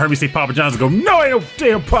sure someone heard me say Papa John's and go, no, ain't no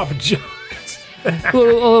damn Papa John. It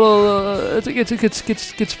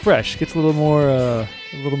gets fresh. Gets a little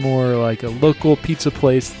more like a local pizza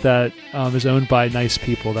place that is owned by nice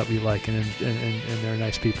people that we like, and they're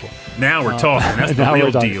nice people. Now we're talking. That's the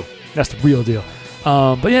real deal. That's the real deal.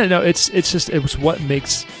 But yeah, no, it was what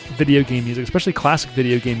makes video game music, especially classic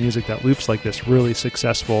video game music that loops like this, really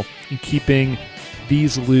successful in keeping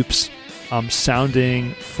these loops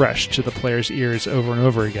sounding fresh to the player's ears over and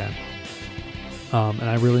over again. And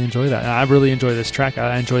I really enjoy that. And I really enjoy this track.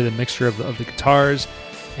 I enjoy the mixture of the guitars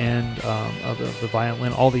and of the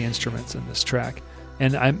violin, all the instruments in this track.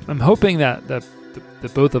 And I'm hoping that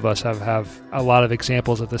both of us have a lot of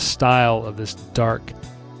examples of the style of this dark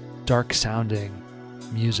sounding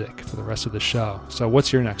music for the rest of the show. So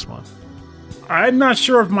what's your next one? I'm not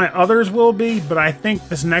sure if my others will be, but I think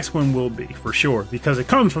this next one will be for sure, because it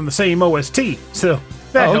comes from the same OST. So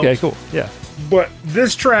that helps. Okay, cool. Yeah. But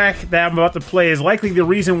this track that I'm about to play is likely the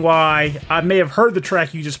reason why I may have heard the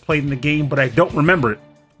track you just played in the game, but I don't remember it.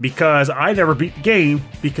 Because I never beat the game,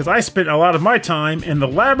 because I spent a lot of my time in the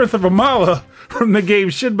Labyrinth of Amala from the game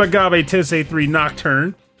Shin Megami Tensei 3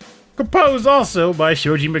 Nocturne, composed also by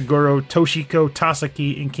Shoji Meguro, Toshiko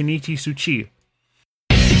Tasaki, and Kenichi Tsuchiya.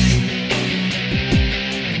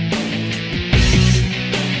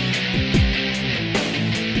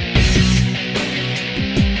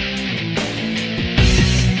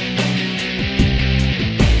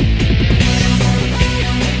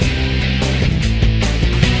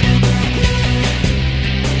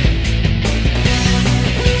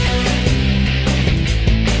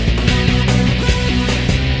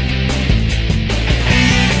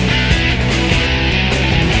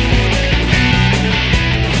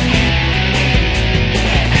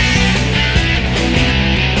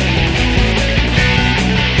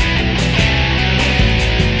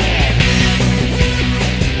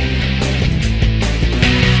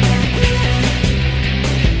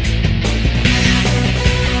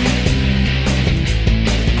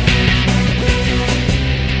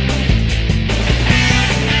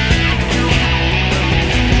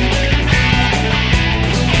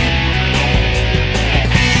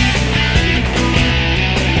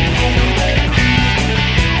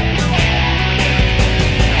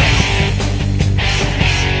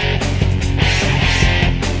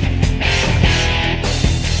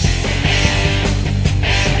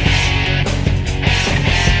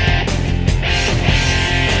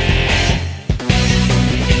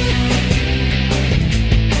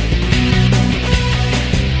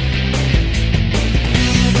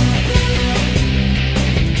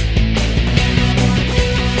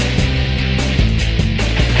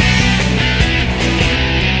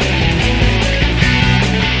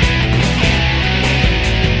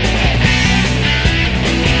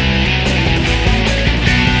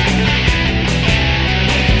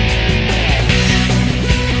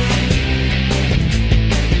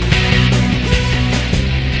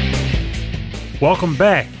 Welcome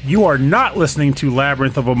back. You are not listening to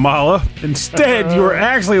Labyrinth of Amala. Instead, you are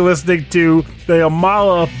actually listening to the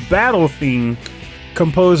Amala battle theme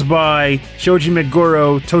composed by Shoji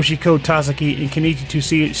Meguro, Toshiko Tasaki, and Kenichi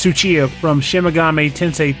Tsuchiya from Shin Megami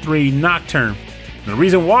Tensei 3 Nocturne. The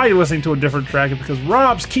reason why you're listening to a different track is because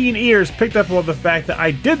Rob's keen ears picked up on the fact that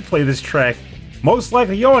I did play this track, most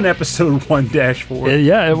likely on episode 1-4.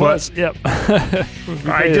 Yeah, it was. Yep.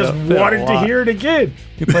 I just wanted to hear it again.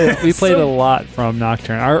 We played a lot from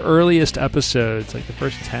Nocturne. Our earliest episodes, like the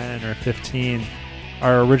first 10 or 15,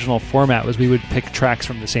 our original format was we would pick tracks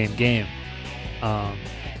from the same game.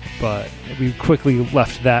 But we quickly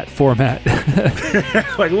left that format.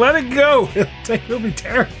 Like, let it go. It'll be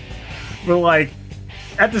terrible. But, like,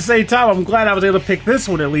 at the same time, I'm glad I was able to pick this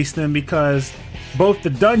one at least then, because both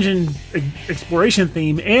the dungeon exploration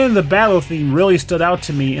theme and the battle theme really stood out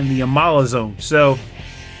to me in the Amala Zone. So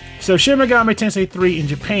Shin Megami Tensei 3 in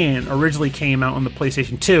Japan originally came out on the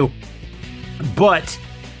PlayStation 2, but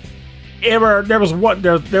there was more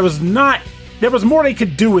they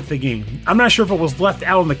could do with the game. I'm not sure if it was left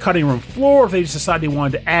out on the cutting room floor, if they just decided they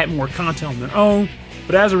wanted to add more content on their own,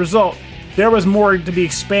 but as a result, there was more to be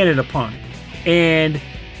expanded upon. And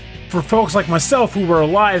for folks like myself who were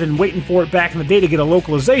alive and waiting for it back in the day to get a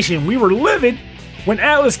localization, we were livid when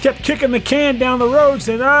Atlas kept kicking the can down the road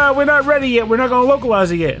saying, we're not ready yet, we're not going to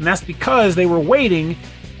localize it yet. And that's because they were waiting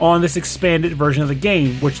on this expanded version of the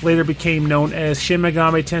game, which later became known as Shin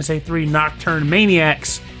Megami Tensei 3 Nocturne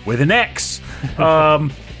Maniacs with an X.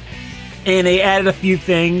 And they added a few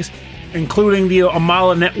things, including the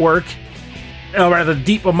Amala network, or rather the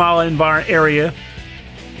Deep Amala environment area,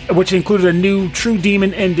 which included a new True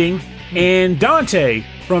Demon ending, and Dante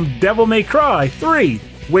from Devil May Cry 3,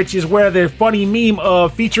 which is where the funny meme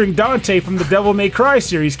of featuring Dante from the Devil May Cry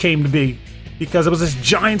series came to be, because it was this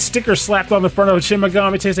giant sticker slapped on the front of Shin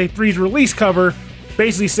Megami Tensei 3's release cover,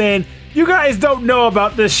 basically saying, you guys don't know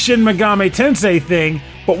about this Shin Megami Tensei thing,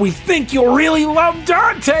 but we think you'll really love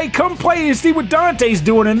Dante! Come play and see what Dante's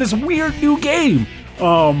doing in this weird new game!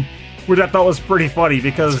 Which I thought was pretty funny,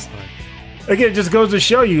 because again, it just goes to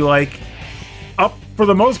show you, like, up for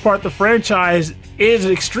the most part, the franchise is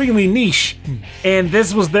extremely niche, and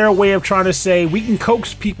this was their way of trying to say, we can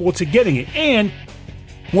coax people to getting it. And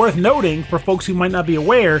worth noting, for folks who might not be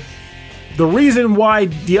aware,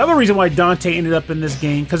 the other reason why Dante ended up in this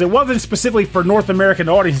game, because it wasn't specifically for North American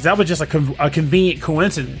audiences, that was just a convenient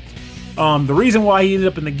coincidence. The reason why he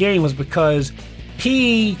ended up in the game was because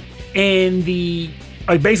he and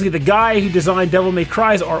basically the guy who designed Devil May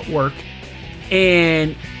Cry's artwork,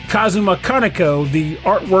 and Kazuma Kaneko, the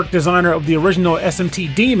artwork designer of the original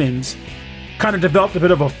SMT Demons, kind of developed a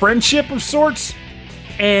bit of a friendship of sorts,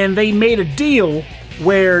 and they made a deal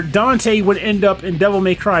where Dante would end up in Devil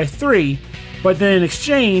May Cry 3, but then in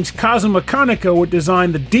exchange, Kazuma Kaneko would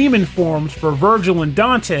design the demon forms for Virgil and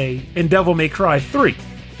Dante in Devil May Cry 3.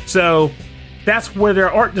 So that's where their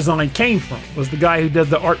art design came from, was the guy who did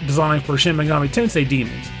the art design for Shin Megami Tensei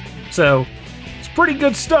Demons. So it's pretty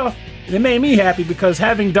good stuff. And it made me happy because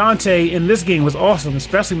having Dante in this game was awesome,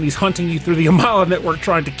 especially when he's hunting you through the Amala network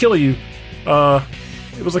trying to kill you.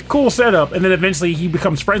 It was a cool setup, and then eventually he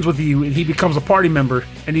becomes friends with you, and he becomes a party member,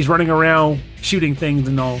 and he's running around shooting things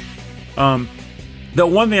and all. The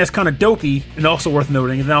one thing that's kind of dopey, and also worth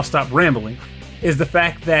noting, and then I'll stop rambling, is the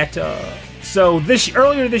fact that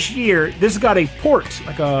earlier this year, this got a port,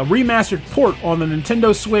 like a remastered port on the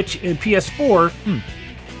Nintendo Switch and PS4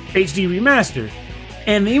 HD remaster.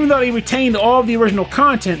 And even though they retained all of the original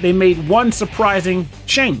content, they made one surprising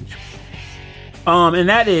change. And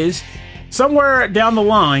that is, somewhere down the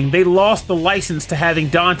line, they lost the license to having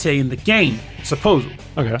Dante in the game, supposedly.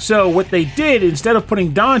 Okay. So what they did, instead of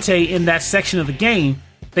putting Dante in that section of the game,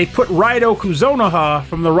 they put Raido Kuzonoha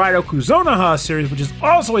from the Raido Kuzonoha series, which is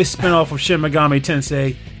also a spin-off of Shin Megami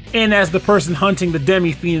Tensei, in as the person hunting the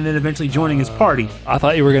Demi-Fiend and then eventually joining his party. I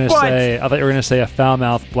thought you were going to say a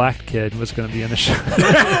foul-mouthed black kid was going to be in the show.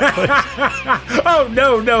 Oh,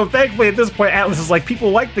 no. Thankfully, at this point, Atlas is like,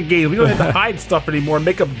 people like the game. We don't have to hide stuff anymore and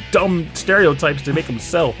make up dumb stereotypes to make them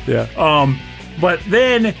sell. Yeah. But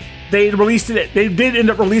then they released it. They did end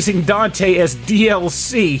up releasing Dante as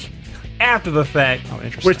DLC after the fact. Oh,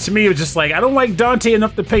 interesting. Which to me was just like, I don't like Dante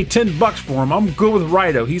enough to pay $10 for him. I'm good with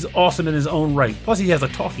Raido. He's awesome in his own right. Plus, he has a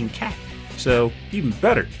talking cat. So, even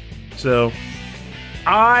better. So,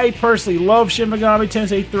 I personally love Shin Megami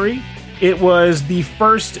Tensei 3. It was the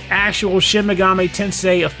first actual Shin Megami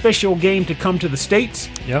Tensei official game to come to the States.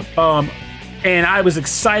 Yep. And I was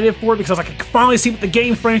excited for it because I could finally see what the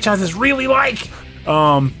game franchise is really like.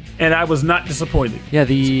 And I was not disappointed. Yeah,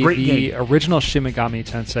 the original Shin Megami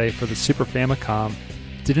Tensei for the Super Famicom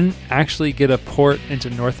didn't actually get a port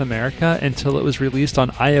into North America until it was released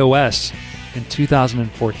on iOS in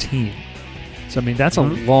 2014. So, I mean, that's a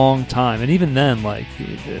long time. And even then, like,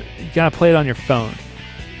 you got to play it on your phone.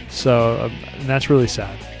 So, and that's really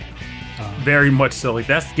sad. Very much so. Like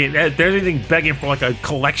that's the game. If there's anything begging for like a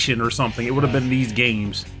collection or something, it would have been these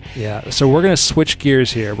games. Yeah. So we're gonna switch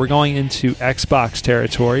gears here. We're going into Xbox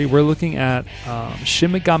territory. We're looking at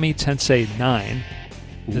Shin Megami Tensei 9.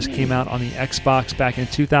 This came out on the Xbox back in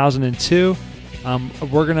 2002.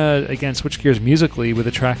 We're gonna again switch gears musically with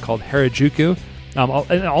a track called Harajuku.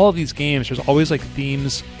 In all of these games, there's always like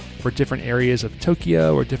themes for different areas of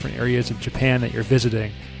Tokyo or different areas of Japan that you're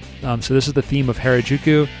visiting. So this is the theme of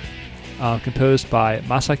Harajuku, composed by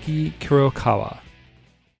Masaki Kurokawa.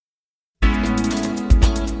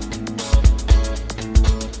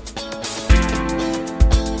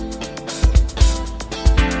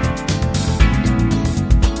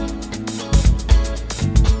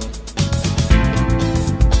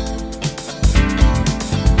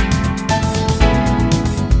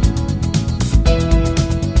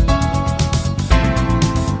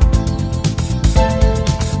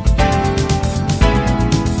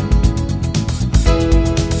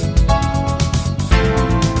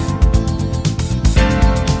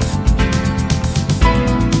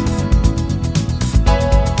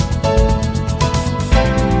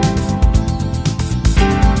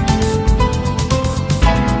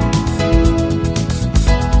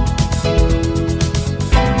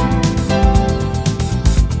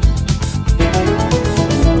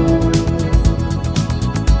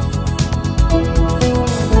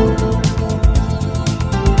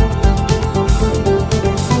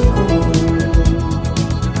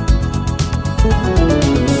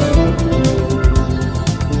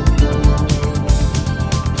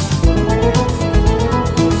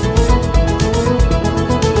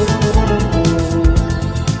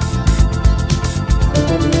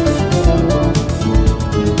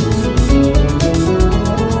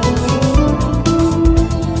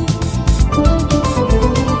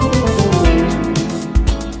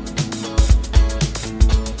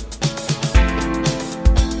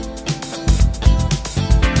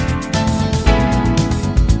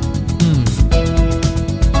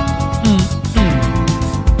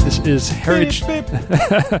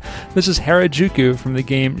 This is Harajuku from the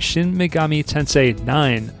game Shin Megami Tensei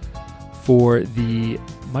 9 for the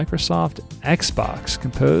Microsoft Xbox,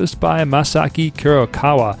 composed by Masaki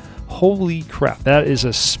Kurokawa. Holy crap, that is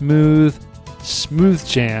a smooth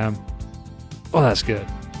jam. Oh, that's good.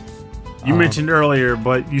 You mentioned earlier,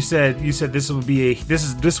 but you said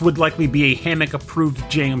this would likely be a hammock approved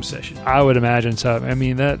jam session. I would imagine so. I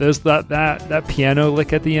mean, there's that piano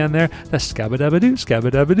lick at the end there, that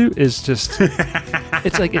scabba-dabba-doo is just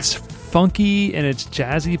it's funky and it's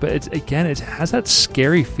jazzy, but it has that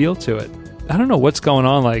scary feel to it. I don't know what's going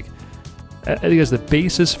on. Like, because the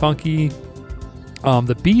bass is funky,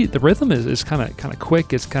 the rhythm is kind of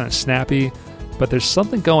quick, it's kind of snappy. But there's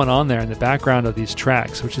something going on there in the background of these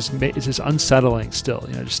tracks, which is just unsettling still.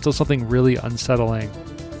 There's still something really unsettling.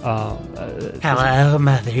 Hello,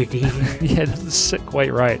 Mother dear. Yeah, it doesn't sit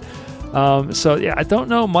quite right. So yeah, I don't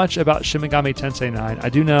know much about Shin Megami Tensei 9. I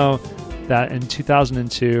do know that in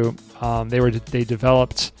 2002, they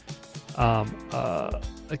developed.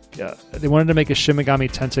 They wanted to make a Shin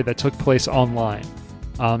Megami Tensei that took place online.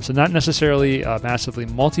 So not necessarily a massively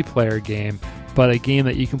multiplayer game, but a game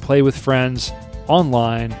that you can play with friends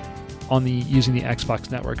online using the Xbox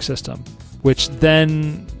Network system, which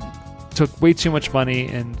then took way too much money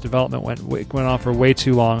and development went on for way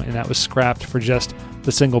too long, and that was scrapped for just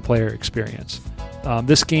the single player experience.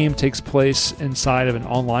 This game takes place inside of an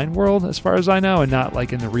online world, as far as I know, and not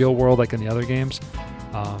like in the real world like in the other games.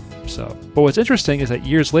 But what's interesting is that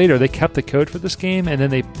years later they kept the code for this game, and then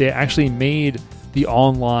they actually made the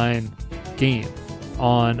online game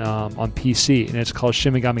on PC, and it's called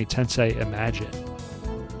Shin Megami Tensei Imagine.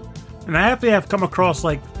 And I have come across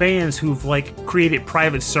like fans who've like created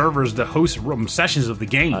private servers to host sessions of the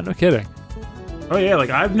game. No kidding. Oh yeah, like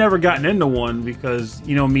I've never gotten into one because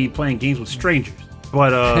me playing games with strangers.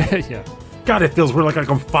 But yeah. God, it feels weird like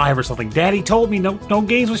I'm 5 or something. Daddy told me no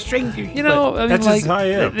games with strangers. That's just how I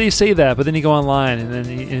am. They say that, but then you go online and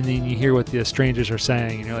then you hear what the strangers are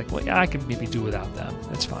saying, and you're like, well, yeah, I can maybe do without them.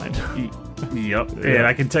 That's fine. Yep. And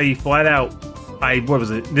I can tell you flat out, what was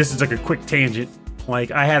it? This is like a quick tangent.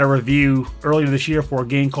 Like, I had a review earlier this year for a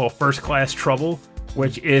game called First Class Trouble,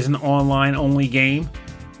 which is an online-only game.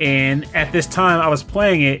 And at this time I was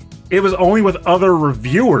playing it, it was only with other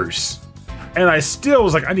reviewers. And I still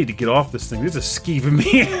was like, I need to get off this thing. This is skeeving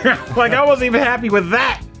me. Like, I wasn't even happy with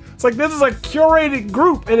that. It's like, this is a curated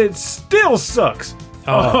group, and it still sucks.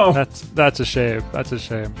 Oh, that's a shame. That's a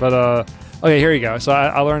shame. But okay, here you go. So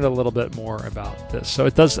I learned a little bit more about this. So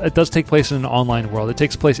it does take place in an online world. It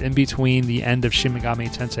takes place in between the end of Shin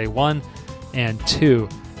Megami Tensei 1 and 2.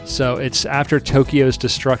 So it's after Tokyo's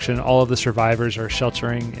destruction, all of the survivors are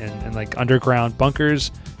sheltering in like underground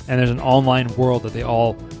bunkers, and there's an online world that they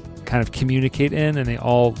all kind of communicate in and they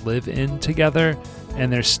all live in together.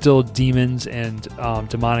 And there's still demons and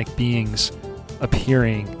demonic beings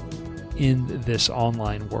appearing in this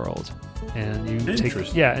online world. And you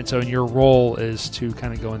and so your role is to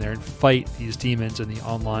kind of go in there and fight these demons in the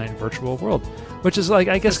online virtual world, which is like,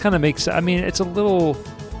 I guess kind of makes, I mean, it's a little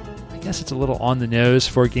on the nose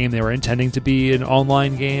for a game they were intending to be an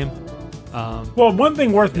online game. Well, one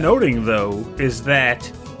thing worth noting, though, is that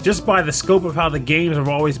just by the scope of how the games have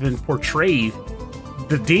always been portrayed,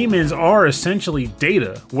 the demons are essentially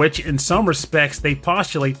data, which in some respects they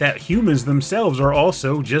postulate that humans themselves are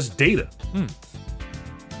also just data.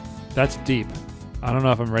 That's deep. I don't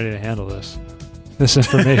know if I'm ready to handle this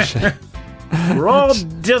information. We're all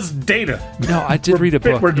just data. No, I did read a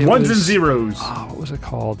book. We're ones and zeros. Oh, what was it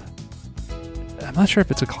called? I'm not sure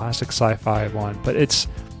if it's a classic sci-fi one, but it's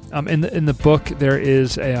in the book there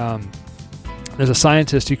is there's a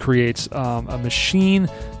scientist who creates a machine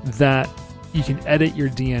that you can edit your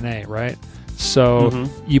DNA, right? So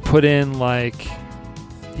you put in like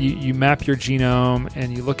you map your genome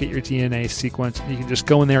and you look at your DNA sequence, and you can just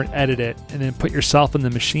go in there and edit it, and then put yourself in the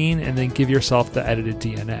machine, and then give yourself the edited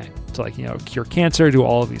DNA to, like, cure cancer, do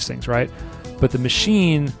all of these things, right? But the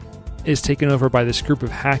machine is taken over by this group of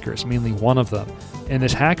hackers, mainly one of them, and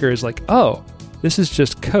this hacker is like, oh, this is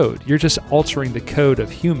just code. You're just altering the code of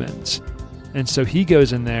humans. And so he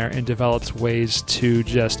goes in there and develops ways to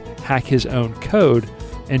just hack his own code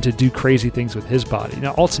and to do crazy things with his body.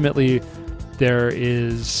 Now, ultimately,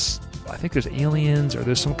 I think there's aliens, or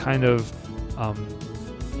there's some kind of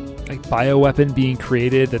like bioweapon being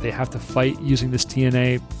created that they have to fight using this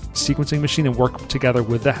DNA sequencing machine and work together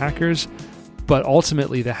with the hackers. But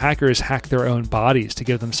ultimately, the hackers hack their own bodies to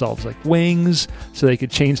give themselves like wings so they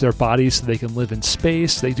could change their bodies so they can live in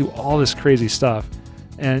space. They do all this crazy stuff.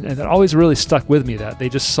 And that always really stuck with me, that they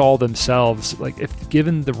just saw themselves, like, if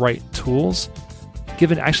given the right tools,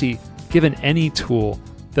 given any tool,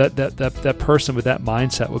 that person with that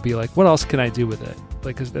mindset would be like, what else can I do with it?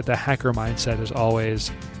 Like, because the hacker mindset is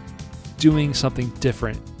always doing something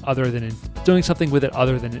different, doing something with it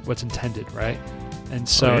other than what's intended, right? And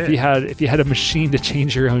so if you had a machine to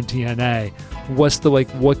change your own DNA,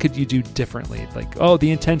 what could you do differently? Like, oh,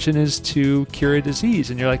 the intention is to cure a disease,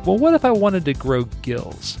 and you're like, well, what if I wanted to grow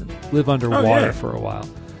gills and live underwater for a while?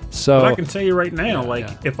 So I can tell you right now,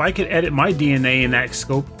 if I could edit my DNA in that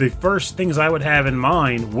scope, the first things I would have in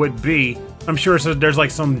mind would be, I'm sure there's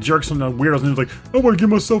like some jerks, some weirdos, and it's like, I want to give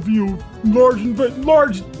myself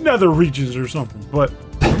large nether regions or something. But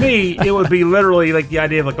for me, it would be literally like the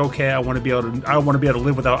idea of like, okay, I want to be able to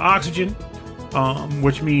live without oxygen,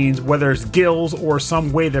 which means whether it's gills or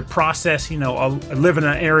some way to process, live in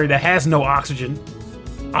an area that has no oxygen.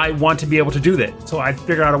 I want to be able to do that. So I'd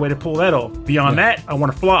figure out a way to pull that off. Beyond that, I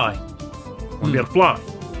want to fly. I want to be able to fly.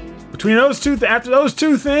 Between those two, after those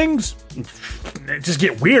two things, it just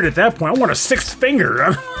get weird at that point. I want a sixth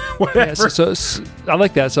finger. Whatever. Yeah, so I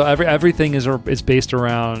like that. So everything is based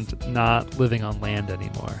around not living on land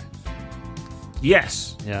anymore.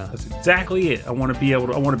 Yes. Yeah. That's exactly it. I want to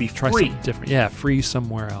be free. Try something different. Yeah, free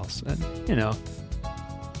somewhere else. And,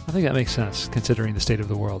 I think that makes sense considering the state of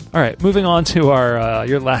the world. All right, moving on to our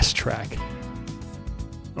your last track.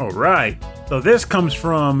 All right. So this comes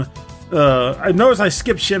from... I noticed I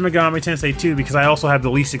skipped Shin Megami Tensei 2 because I also have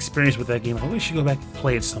the least experience with that game. I really should go back and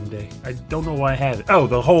play it someday. I don't know why I haven't. Oh,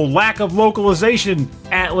 the whole lack of localization,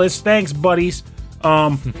 Atlas. Thanks, buddies.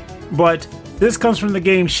 But this comes from the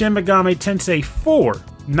game Shin Megami Tensei 4,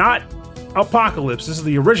 not Apocalypse. This is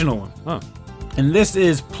the original one. Huh. And this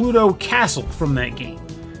is Pluto Castle from that game.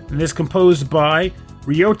 And this is composed by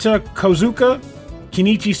Ryota Kozuka,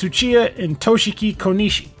 Kenichi Tsuchiya, and Toshiki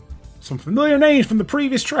Konishi. Some familiar names from the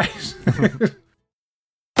previous tracks.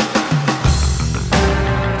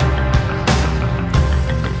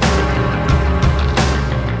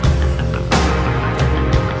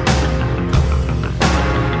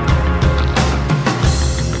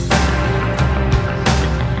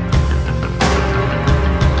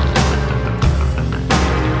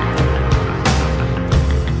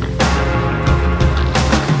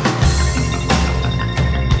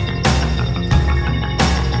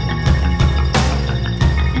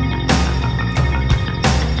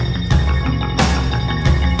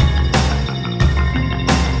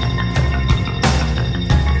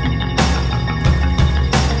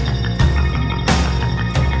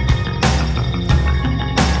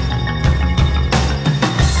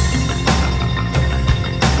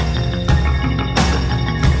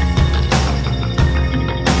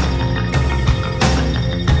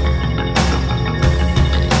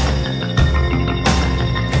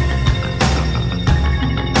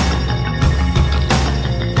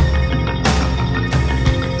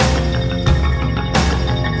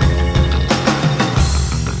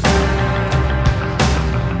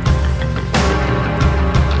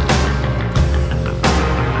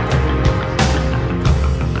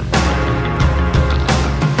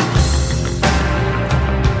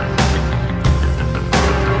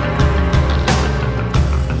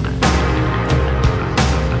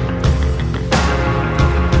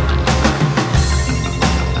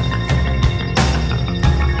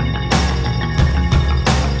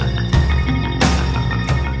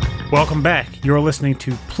 Welcome back. You're listening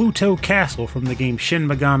to Pluto Castle from the game Shin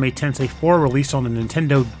Megami Tensei 4, released on the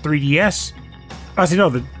Nintendo 3DS.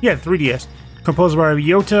 3DS. Composed by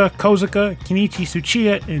Ryota Kozuka, Kenichi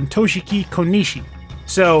Tsuchiya, and Toshiki Konishi.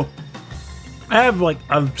 So, I have like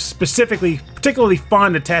a particularly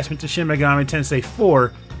fond attachment to Shin Megami Tensei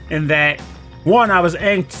 4, in that, one, I was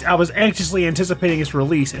anxiously anticipating its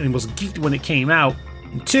release and was geeked when it came out.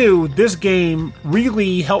 And two, this game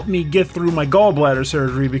really helped me get through my gallbladder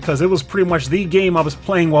surgery, because it was pretty much the game I was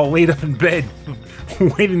playing while laid up in bed,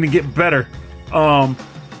 waiting to get better.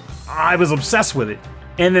 I was obsessed with it.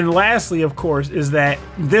 And then lastly, of course, is that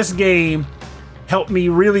this game helped me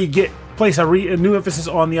really place a new emphasis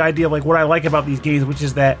on the idea of like what I like about these games, which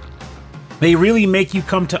is that they really make you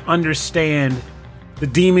come to understand the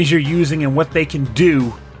demons you're using and what they can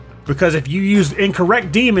do. Because if you use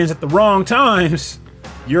incorrect demons at the wrong times,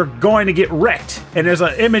 you're going to get wrecked. And there's a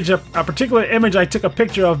particular image I took a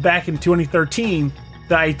picture of back in 2013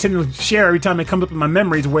 that I tend to share every time it comes up in my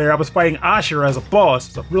memories, where I was fighting Ashura as a boss.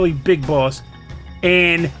 It's a really big boss.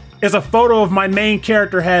 And it's a photo of my main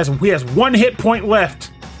character he has 1 hit point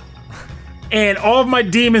left. And all of my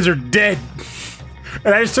demons are dead.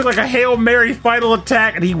 And I just took like a Hail Mary final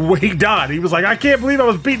attack, and he died. He was like, I can't believe I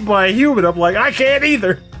was beaten by a human. I'm like, I can't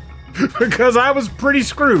either. Because I was pretty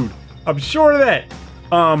screwed. I'm sure of that.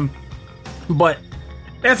 But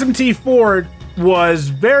SMT4 was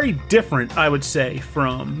very different, I would say,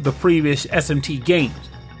 from the previous SMT games,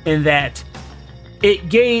 in that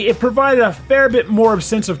it provided a fair bit more of a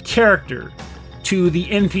sense of character to the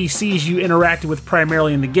NPCs you interacted with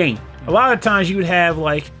primarily in the game. A lot of times you would have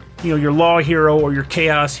your law hero or your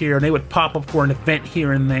chaos hero, and they would pop up for an event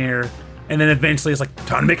here and there, and then eventually it's like,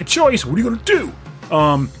 time to make a choice. What are you gonna do?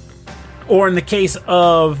 Or in the case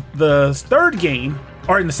of the third game,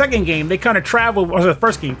 or in the second game, they kind of travel, or the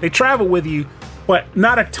first game, they travel with you, but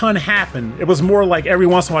not a ton happened. It was more like every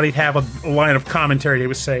once in a while they'd have a line of commentary they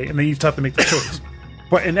would say, and then you'd have to make the choice.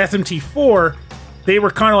 But in SMT4, they were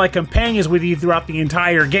kind of like companions with you throughout the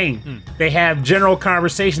entire game. They have general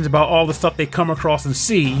conversations about all the stuff they come across and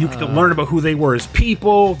see. You get to learn about who they were as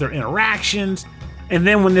people, their interactions, and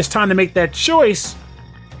then when it's time to make that choice,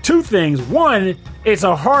 two things. One, it's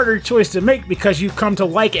a harder choice to make because you come to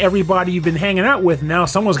like everybody you've been hanging out with. Now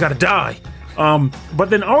someone's got to die. But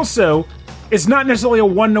then also, it's not necessarily a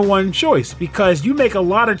one-to-one choice, because you make a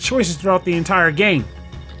lot of choices throughout the entire game.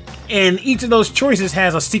 And each of those choices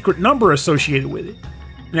has a secret number associated with it.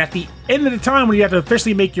 And at the end of the time, when you have to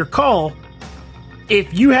officially make your call,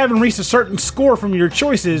 if you haven't reached a certain score from your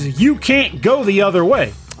choices, you can't go the other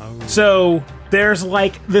way. So there's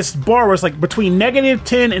like this bar where it's like between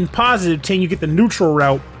 -10 and +10, you get the neutral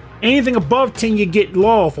route. Anything above 10, you get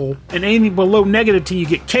lawful. And anything below -10, you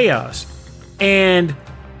get chaos. And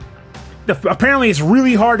apparently it's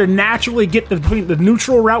really hard to naturally get between the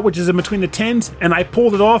neutral route, which is in between the 10s, and I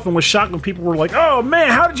pulled it off and was shocked when people were like, oh man,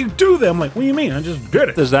 how did you do that? I'm like, what do you mean? I just did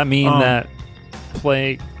it. Does that mean that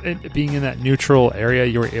being in that neutral area,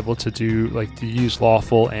 you were able to to use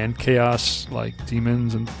lawful and chaos, like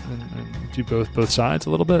demons, and do both sides a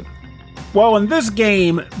little bit? Well, in this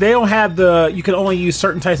game, they don't have you can only use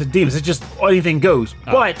certain types of demons. It's just anything goes.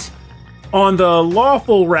 But on the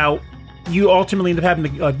lawful route, you ultimately end up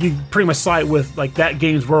having to, you pretty much side with like that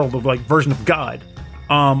game's world of version of God.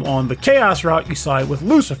 On the chaos route, you side with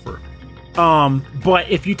Lucifer. But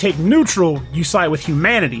if you take neutral, you side with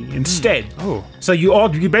humanity instead. So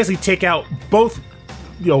you basically take out both,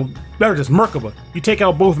 better just Merkaba. You take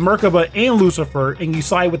out both Merkaba and Lucifer, and you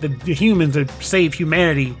side with the humans to save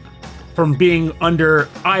humanity from being under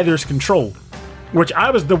either's control. Which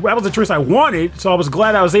that was the choice I wanted, so I was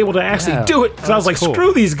glad I was able to actually do it. So I was like, cool.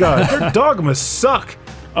 Screw these guys, their dogmas suck.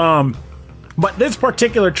 But this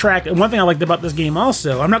particular track, and one thing I liked about this game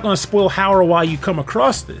also, I'm not going to spoil how or why you come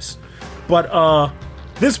across this, but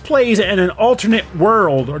this plays in an alternate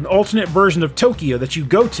world, or an alternate version of Tokyo that you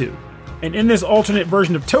go to. And in this alternate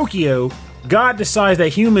version of Tokyo, God decides that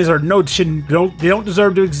humans don't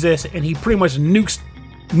deserve to exist, and he pretty much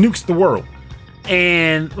nukes the world.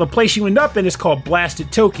 And the place you end up in is called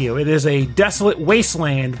Blasted Tokyo. It is a desolate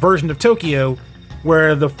wasteland version of Tokyo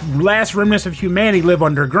where the last remnants of humanity live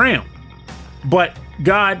underground. But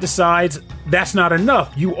God decides that's not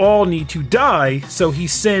enough. You all need to die, so he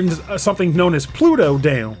sends something known as Pluto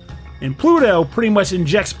down. And Pluto pretty much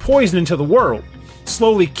injects poison into the world,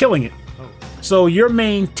 slowly killing it. So your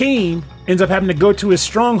main team ends up having to go to his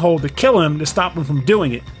stronghold to kill him to stop him from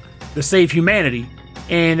doing it, to save humanity.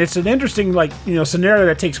 And it's an interesting, scenario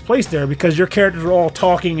that takes place there, because your characters are all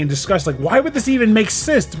talking and discussing, why would this even make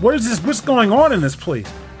sense? What is this? What's going on in this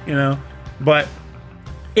place? But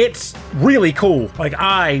It's really cool. Like,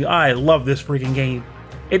 I love this freaking game.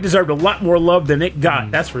 It deserved a lot more love than it got,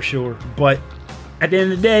 that's for sure. But at the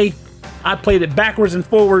end of the day, I played it backwards and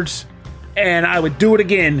forwards, and I would do it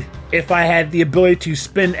again if I had the ability to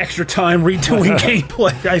spend extra time redoing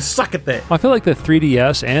gameplay. I suck at that. I feel like the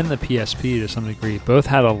 3DS and the PSP, to some degree, both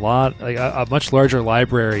had a lot, like a much larger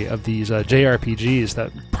library of these JRPGs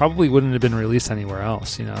that probably wouldn't have been released anywhere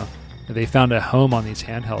else. You know, they found a home on these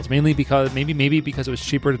handhelds, mainly because maybe because it was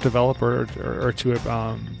cheaper to develop or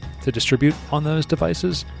to distribute on those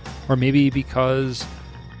devices, or maybe because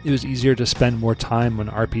it was easier to spend more time on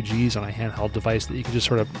RPGs on a handheld device that you could just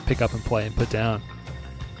sort of pick up and play and put down.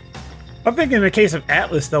 I think in the case of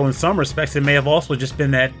Atlas, though, in some respects, it may have also just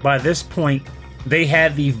been that by this point, they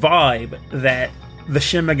had the vibe that the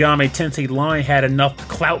Shin Megami Tensei line had enough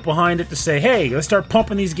clout behind it to say, hey, let's start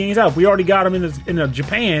pumping these games out. If we already got them in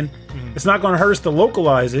Japan, it's not going to hurt us to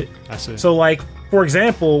localize it. I see. So, like, for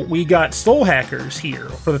example, we got Soul Hackers here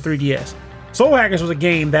for the 3DS. Soul Hackers was a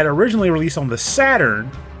game that originally released on the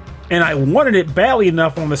Saturn, and I wanted it badly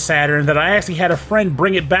enough on the Saturn that I actually had a friend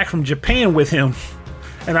bring it back from Japan with him.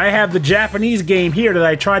 And I have the Japanese game here that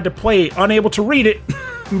I tried to play, unable to read it,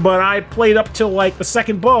 but I played up till like the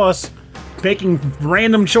second boss, making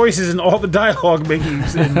random choices in all the dialogue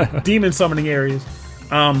makings and demon summoning areas.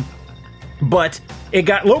 But it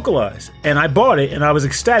got localized, and I bought it, and I was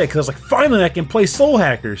ecstatic because I was like, finally I can play Soul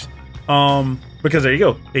Hackers. Because there you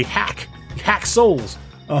go, they hack souls.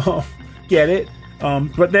 Get it?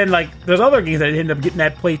 But then, like, there's other games that ended up getting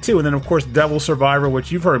that play too, and then of course Devil Survivor,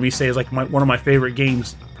 which you've heard me say is like one of my favorite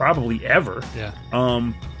games probably ever.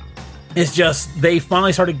 Yeah. It's just they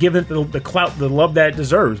finally started giving it the clout, the love that it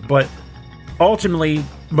deserves. But ultimately,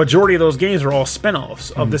 majority of those games are all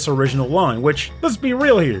spin-offs of this original line. Which, let's be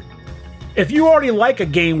real here, if you already like a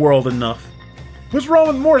game world enough, what's wrong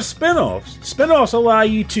with more spin-offs? Spin-offs allow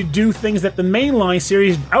you to do things that the mainline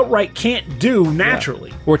series outright can't do naturally.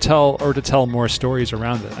 Yeah. Or to tell more stories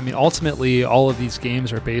around it. I mean, ultimately, all of these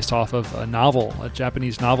games are based off of a novel, a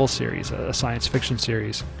Japanese novel series, a science fiction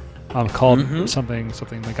series called something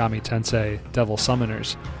Megami Tensei Devil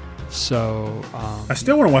Summoners. So I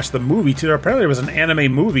still want to watch the movie too. Apparently, there was an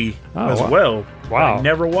anime movie as well. Wow, I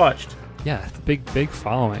never watched. Yeah, big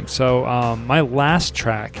following. So my last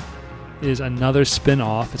track is another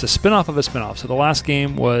spin-off. It's a spin-off of a spin-off. So the last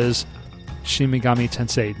game was Shin Megami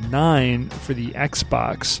Tensei 9 for the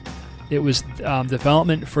Xbox. It was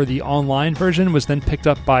development for the online version was then picked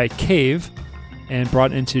up by Cave and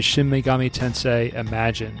brought into Shin Megami Tensei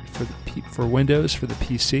Imagine for Windows, for the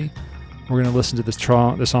PC. We're going to listen to this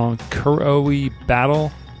song Kuroe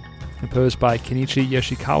Battle, composed by Kenichi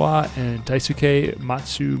Yoshikawa and Daisuke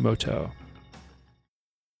Matsumoto.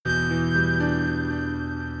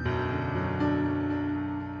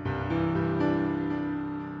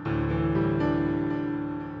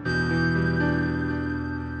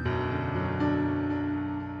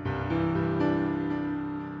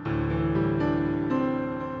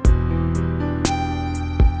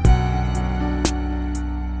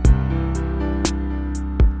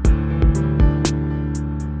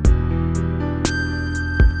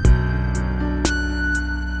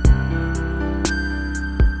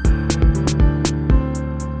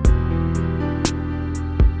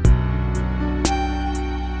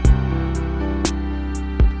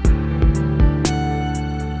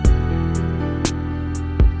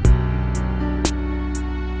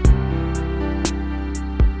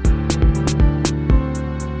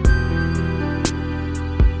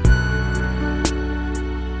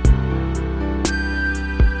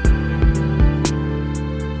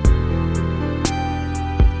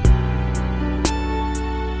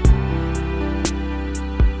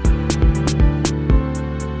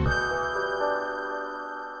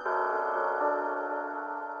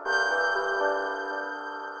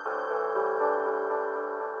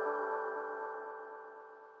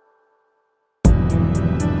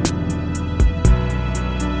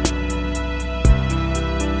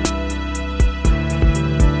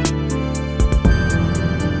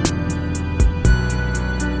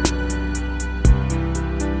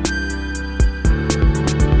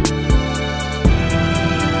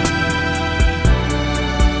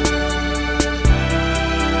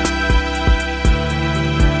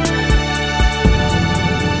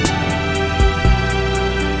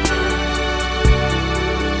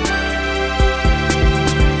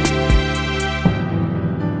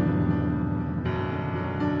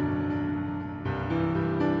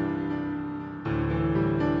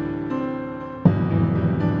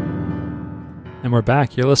 And we're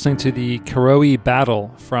back. You're listening to the Kuroi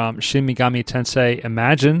Battle from Shin Megami Tensei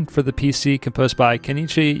Imagine for the PC, composed by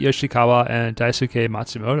Kenichi Yoshikawa and Daisuke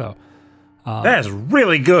Matsumoto. That is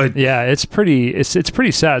really good. Yeah, it's pretty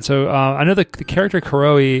sad. So I know the character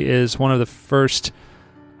Kuroi is one of the first,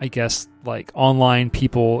 I guess, like online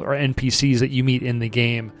people or NPCs that you meet in the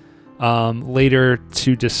game. Later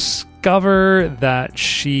to discover that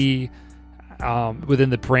she, within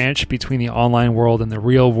the branch between the online world and the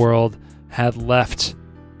real world, had left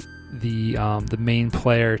the main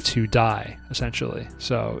player to die, essentially.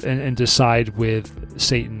 So and decide with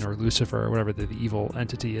Satan or Lucifer or whatever the evil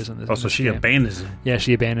entity is in this. Also, she abandons him. Yeah,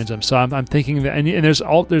 she abandons him. So I'm thinking that, and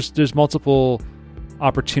there's multiple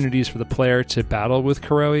opportunities for the player to battle with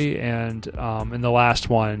Kuroi, and in the last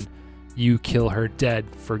one, you kill her dead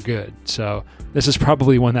for good. So this is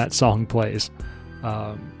probably when that song plays.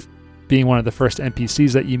 Being one of the first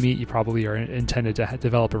NPCs that you meet, you probably are intended to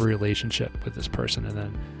develop a relationship with this person, and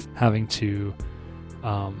then having to,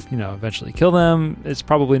 eventually kill them. It's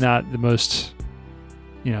probably not the most,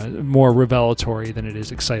 more revelatory than it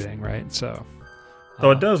is exciting, right? So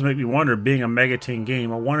it does make me wonder, being a Megaten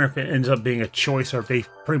game, I wonder if it ends up being a choice, or if they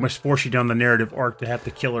pretty much force you down the narrative arc to have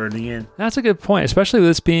to kill her in the end. That's a good point, especially with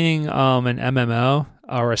this being an MMO,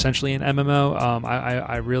 or essentially an MMO.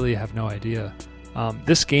 I really have no idea.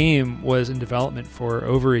 This game was in development for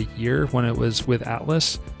over a year when it was with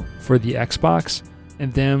Atlas for the Xbox,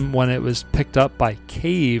 and then when it was picked up by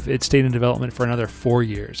Cave, it stayed in development for another 4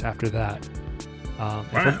 years after that.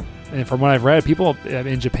 Wow. And from what I've read, people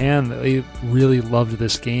in Japan, they really loved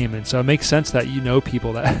this game, and so it makes sense that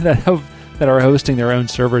people that are hosting their own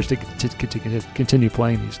servers to continue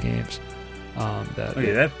playing these games.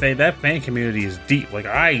 That fan community is deep. Like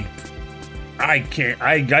I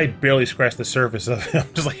barely scratched the surface of it.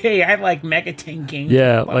 I'm just like, hey, I like Megaten games.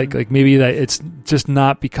 Yeah, like maybe that it's just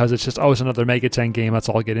not because it's just it's another Megaten game. Let's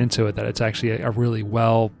all get into it. That it's actually a really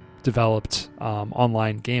well developed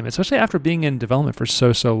online game, especially after being in development for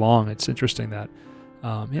so long. It's interesting that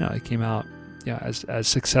it came out as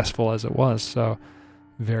successful as it was. So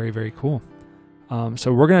very, very cool.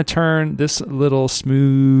 So we're going to turn this little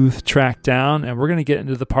smooth track down, and we're going to get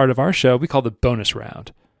into the part of our show we call the bonus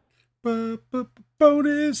round.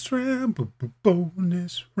 Bonus round,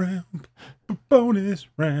 bonus round, bonus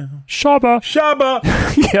round. Shaba.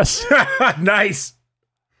 Yes. Nice.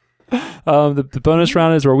 The bonus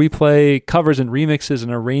round is where we play covers and remixes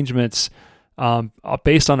and arrangements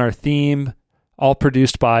based on our theme, all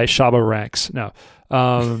produced by Shaba Ranks. No,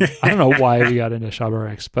 I don't know why we got into Shaba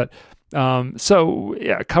Ranks, but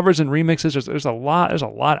covers and remixes. There's a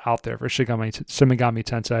lot out there for Shin Megami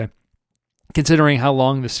Tensei. Considering how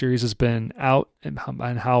long the series has been out and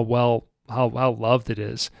how loved it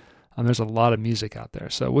is, there's a lot of music out there.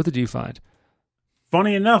 So what did you find?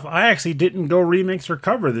 Funny enough, I actually didn't go remix or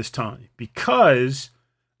cover this time, because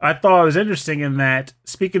I thought it was interesting in that,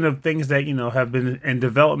 speaking of things that have been in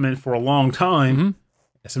development for a long time,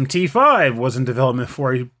 SMT5 was in development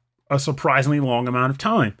for a surprisingly long amount of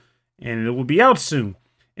time, and it will be out soon.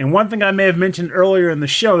 And one thing I may have mentioned earlier in the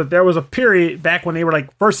show, that there was a period back when they were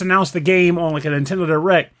first announced the game on a Nintendo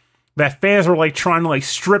Direct, that fans were trying to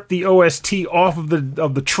strip the OST off of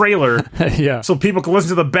the trailer, yeah, so people could listen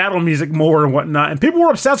to the battle music more and whatnot. And people were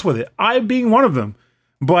obsessed with it, I being one of them.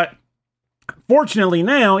 But fortunately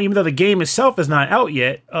now, even though the game itself is not out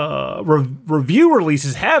yet, review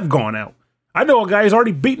releases have gone out. I know a guy who's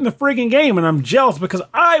already beaten the friggin' game, and I'm jealous because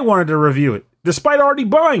I wanted to review it, despite already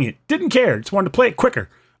buying it. Didn't care, just wanted to play it quicker.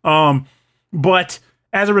 But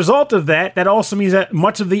as a result of that also means that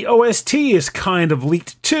much of the OST is kind of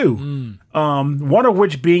leaked too. One of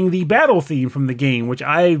which being the battle theme from the game, which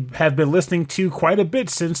I have been listening to quite a bit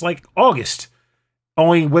since August,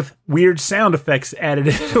 only with weird sound effects added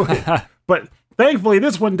into it. But thankfully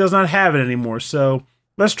this one does not have it anymore. So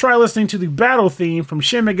let's try listening to the battle theme from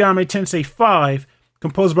Shin Megami Tensei 5,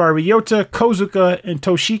 composed by Ryota Kozuka and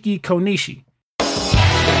Toshiki Konishi.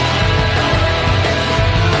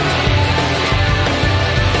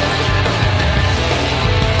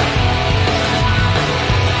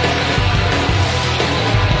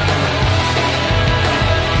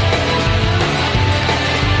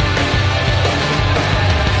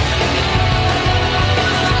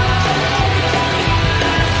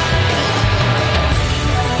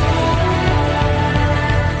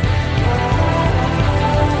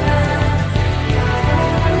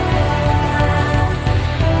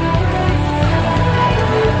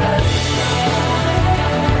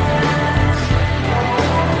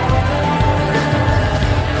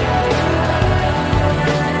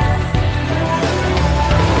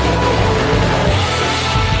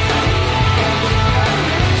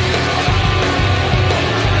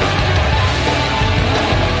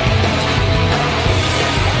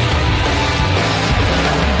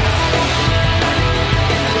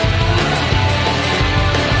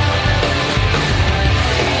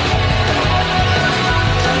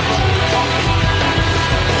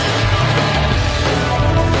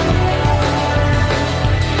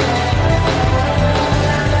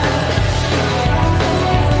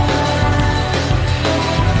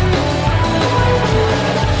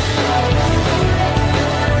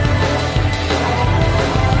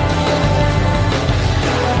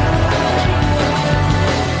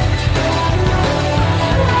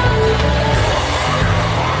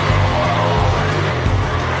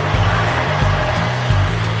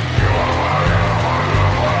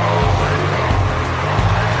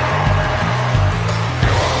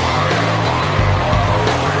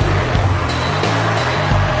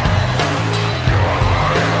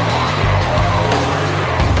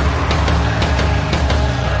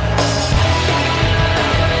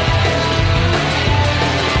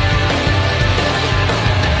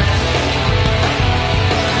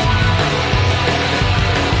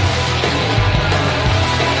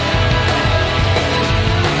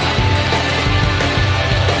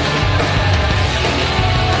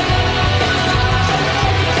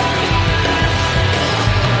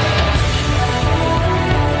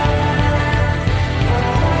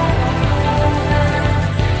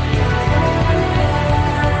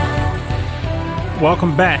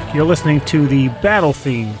 welcome back. You're listening to the battle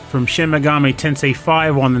theme from Shin Megami Tensei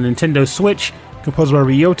 5 on the Nintendo Switch, composed by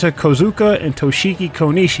Ryota Kozuka and Toshiki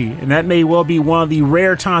Konishi. And that may well be one of the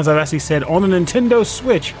rare times I've actually said on the Nintendo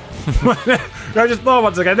Switch. I just thought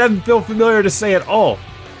about it, that doesn't feel familiar to say at all.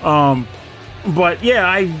 But yeah,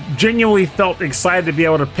 I genuinely felt excited to be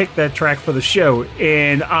able to pick that track for the show.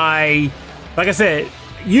 And like I said,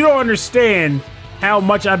 you don't understand how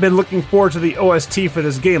much I've been looking forward to the OST for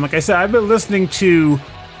this game. Like I said, I've been listening to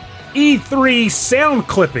E3 sound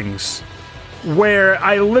clippings where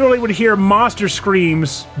I literally would hear monster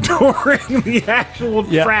screams during the actual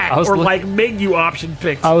track or like menu option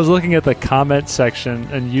picks. I was looking at the comment section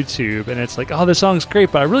on YouTube, and it's like, oh, this song's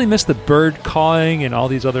great, but I really miss the bird cawing and all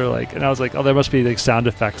these other and I was like, oh, there must be like sound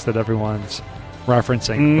effects that everyone's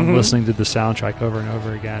referencing from listening to the soundtrack over and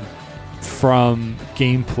over again from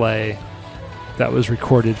gameplay that was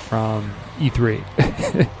recorded from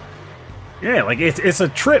E3. Yeah, like it's a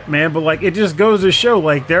trip, man, but like it just goes to show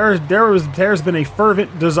like there's been a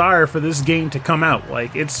fervent desire for this game to come out.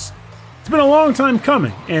 Like it's been a long time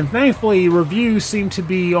coming, and thankfully reviews seem to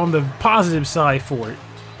be on the positive side for it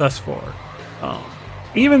thus far.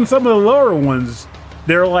 Even some of the lower ones,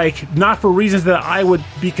 they're like not for reasons that I would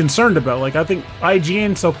be concerned about. Like I think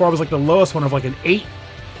IGN so far was like the lowest one of like an 8,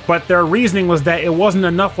 but their reasoning was that it wasn't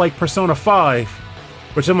enough like Persona 5,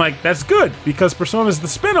 which I'm like, that's good because Persona is the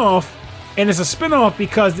spin-off. And it's a spin-off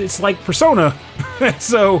because it's like Persona.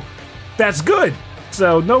 So that's good.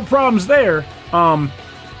 So no problems there.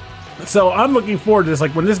 So I'm looking forward to this.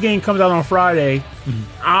 Like when this game comes out on Friday,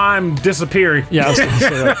 I'm disappearing. Yeah, I was gonna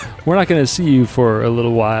say, we're not going to see you for a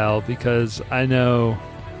little while because I know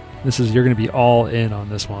you're going to be all in on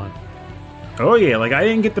this one. Oh yeah, like I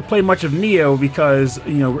didn't get to play much of Neo because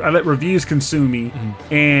I let reviews consume me,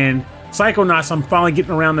 and Psychonauts, I'm finally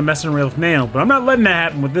getting around to messing around with now, but I'm not letting that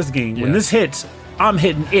happen with this game. Yeah. When this hits, I'm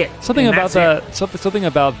hitting it. Something about that, and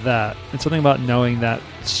something about knowing that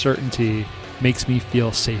certainty makes me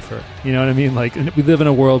feel safer. You know what I mean? Like we live in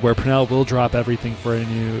a world where Pernell will drop everything for a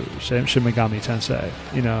new Shin Megami Tensei.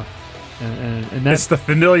 And that's the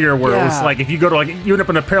familiar world. Yeah. It's like if you go to you end up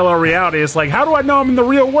in a parallel reality, it's like, how do I know I'm in the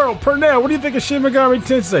real world? Pernell, what do you think of Shin Megami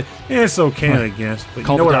Tensei? Yeah, it's okay, I guess. But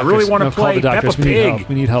you know what I really want to play? Peppa Pig.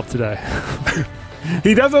 We need help today.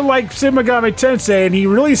 He doesn't like Shin Megami Tensei, and he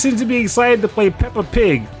really seems to be excited to play Peppa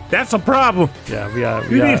Pig. That's a problem. Yeah,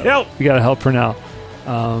 we need help. We got to help Pernell.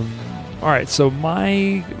 All right, so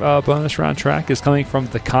my bonus round track is coming from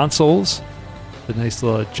The Consoles. The nice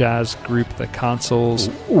little jazz group, The Consoles.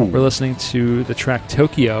 Ooh. We're listening to the track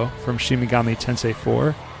Tokyo from Shin Megami Tensei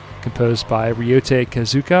 4, composed by Ryota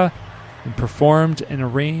Kazuka and performed and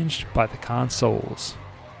arranged by The Consoles.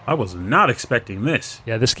 I was not expecting this.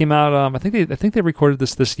 Yeah, this came out. I think they recorded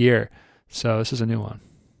this year, so this is a new one.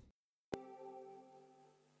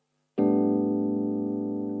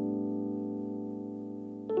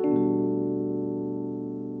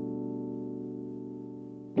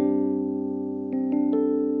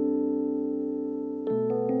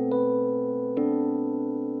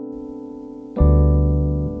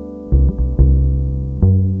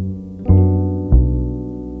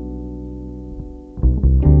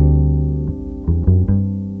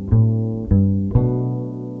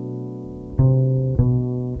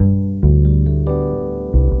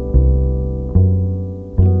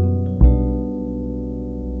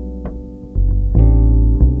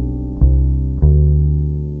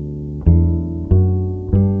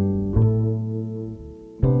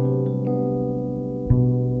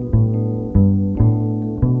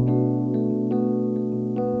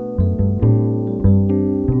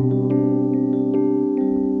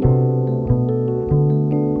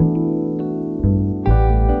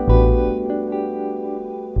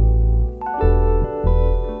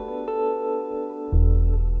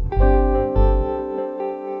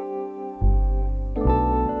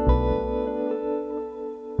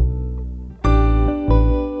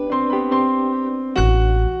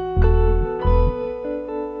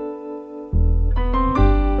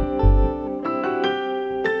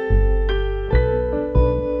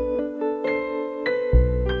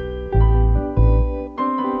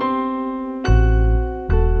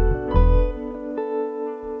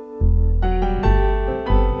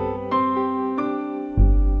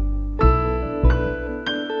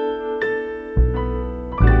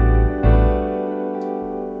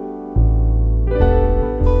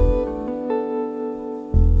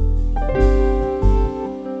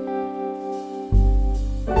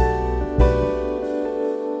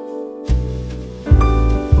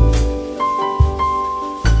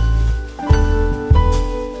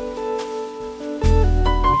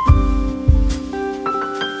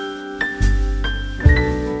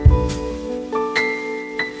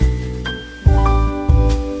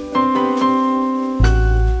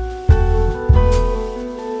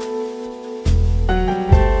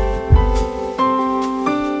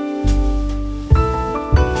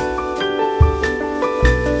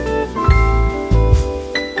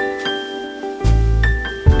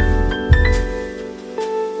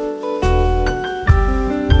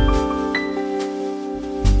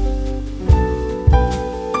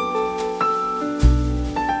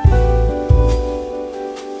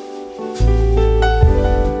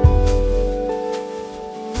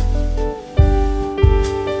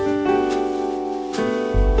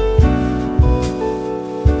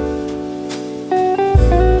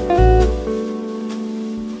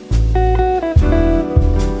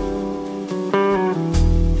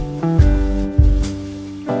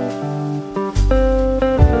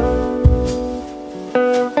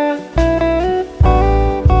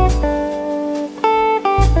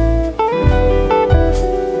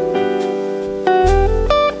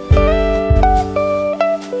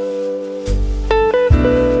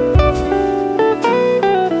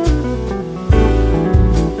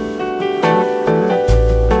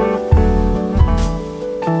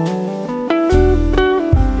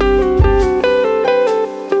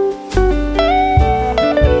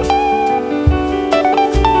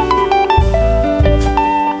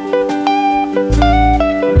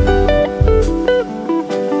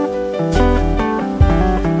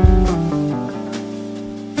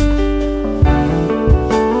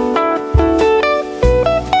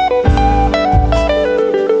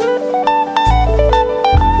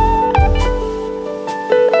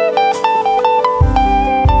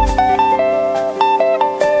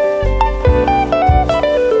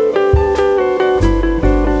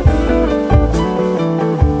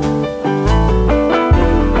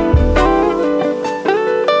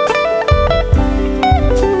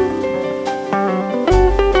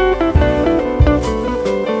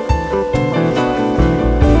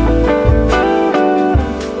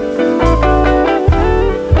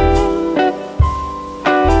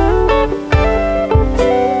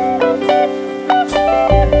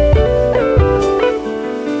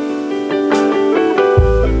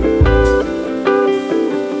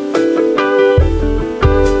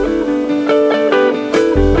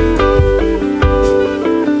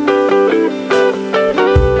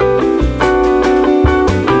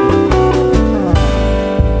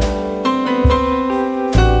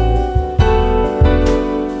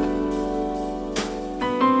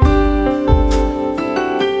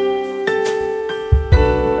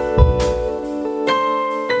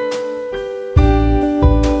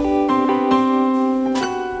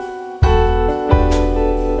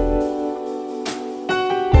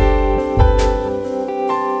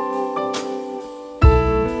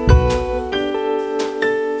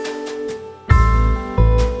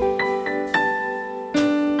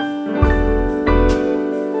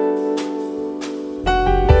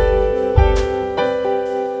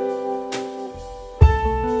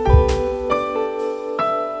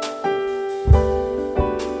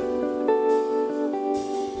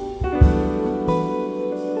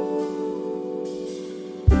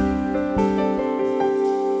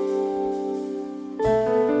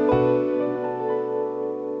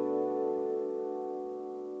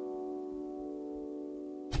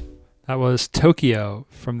 That was Tokyo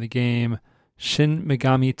from the game Shin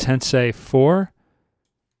Megami Tensei 4,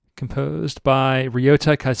 composed by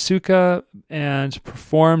Ryota Katsuka and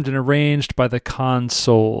performed and arranged by the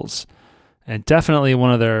Consoles. And definitely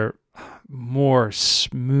one of their more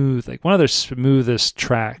smooth, like one of their smoothest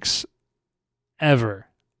tracks ever.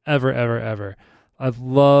 I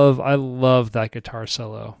love that guitar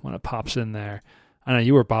solo when it pops in there. I know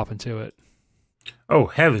you were bopping to it. Oh,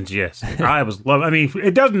 heavens, yes. I was loving. I mean,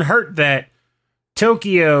 it doesn't hurt that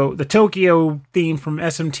the Tokyo theme from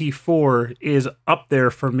SMT4 is up there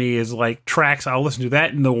for me as like tracks I'll listen to.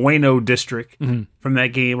 That and the Ueno District from that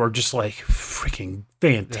game are just like freaking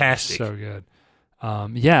fantastic. Yeah, so good.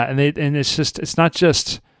 And it's not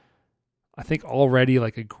just, I think, already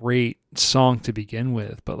like a great song to begin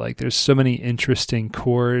with, but like there's so many interesting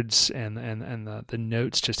chords and the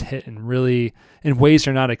notes just hit in ways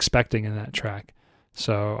you're not expecting in that track.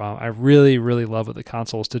 So I really, really love what the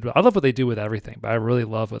Consoles did. I love what they do with everything, but I really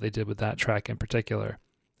love what they did with that track in particular.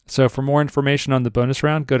 So for more information on the bonus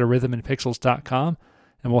round, go to rhythmandpixels.com,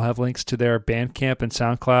 and we'll have links to their Bandcamp and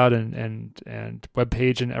SoundCloud and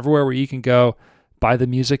webpage and everywhere where you can go buy the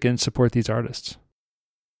music and support these artists.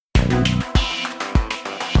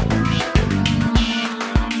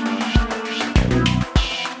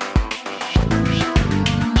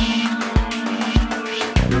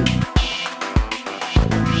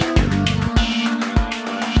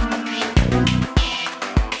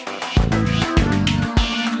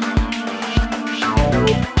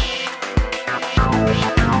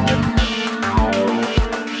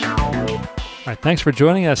 Thanks for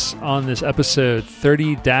joining us on this episode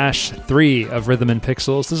 30-3 of Rhythm and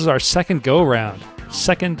Pixels. This is our second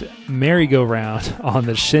merry-go-round on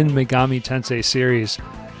the Shin Megami Tensei series.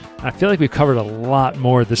 I feel like we've covered a lot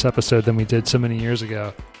more this episode than we did so many years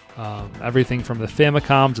ago. Everything from the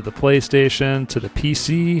Famicom to the PlayStation to the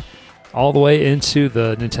PC, all the way into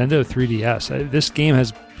the Nintendo 3DS. This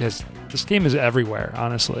game is everywhere,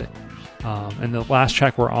 honestly. And the last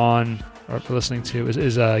track we're listening to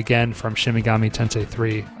is again from Shin Megami Tensei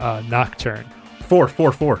 3, Nocturne. 4.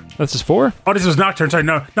 This is 4? Oh, this was Nocturne. Sorry,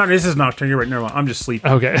 no, this is Nocturne. You're right. Never mind. I'm just sleepy.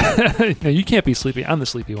 Okay. No, you can't be sleepy. I'm the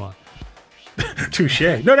sleepy one. Touche.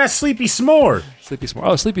 No, that's Sleepy S'more. Sleepy S'more.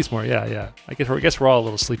 Oh, Sleepy S'more. Yeah. I guess we're all a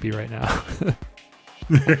little sleepy right now.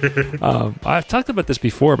 I've talked about this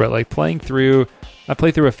before, but like I played through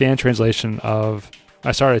a fan translation of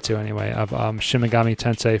Shin Megami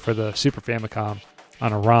Tensei for the Super Famicom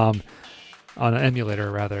on a ROM. On an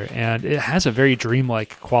emulator, rather, and it has a very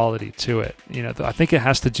dreamlike quality to it. You know, I think it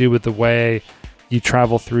has to do with the way you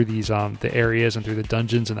travel through these the areas and through the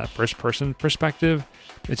dungeons in that first-person perspective.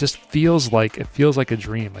 It just feels like a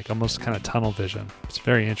dream, like almost kind of tunnel vision. It's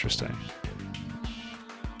very interesting.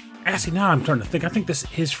 Actually, now I'm starting to think. I think this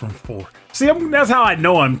is from 4. See, that's how I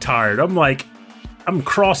know I'm tired. I'm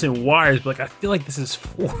crossing wires, but like I feel like this is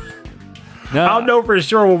 4. No, I'll know for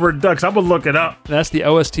sure when we're done, 'cause I'm going to look it up. That's the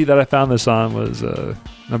OST that I found this on, was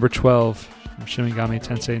number 12 from Shin Megami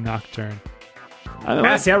Tensei Nocturne.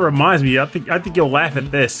 Actually, that reminds me. I think you'll laugh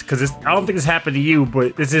at this, because I don't think this happened to you,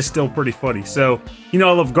 but this is still pretty funny. So, I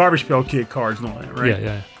love Garbage Pail Kid cards and all that, right?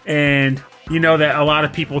 Yeah. And you know that a lot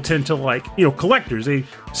of people tend to collectors. I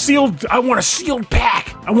want a sealed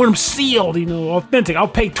pack. I want them sealed, authentic. I'll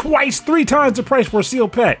pay 3 times the price for a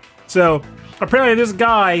sealed pack. So, apparently this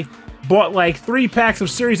guy bought like 3 packs of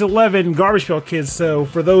Series 11 Garbage Pail Kids. So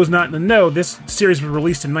for those not in the know, this series was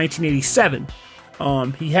released in 1987.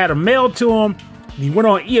 He had them mailed to him. He went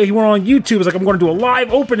on YouTube. Was like, I'm going to do a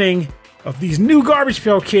live opening of these new Garbage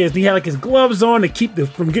Pail Kids. And he had like his gloves on to keep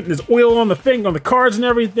from getting his oil on the cards and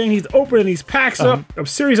everything. He's opening these packs up of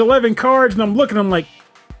Series 11 cards, and I'm looking. I'm like,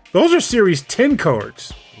 those are Series 10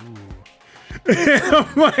 cards.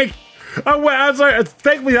 I'm like. I was like,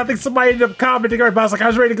 thankfully, I think somebody ended up commenting. But I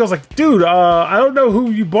was ready to go. I was like, dude, I don't know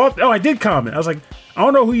who you bought. Oh, I did comment. I was like, I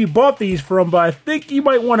don't know who you bought these from, but I think you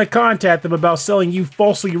might want to contact them about selling you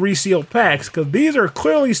falsely resealed packs, because these are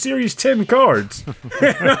clearly Series 10 cards.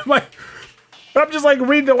 And I'm just like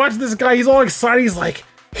watching this guy. He's all excited. He's like,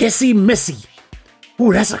 Hissy Missy.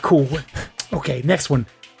 Ooh, that's a cool one. Okay, next one.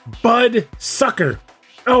 Bud Sucker.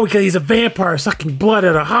 Oh, because he's a vampire sucking blood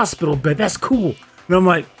at a hospital bed. That's cool. And I'm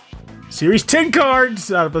like, Series 10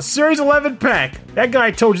 cards out of a Series 11 pack. That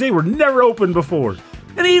guy told you they were never opened before.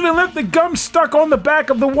 And he even left the gum stuck on the back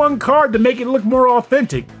of the one card to make it look more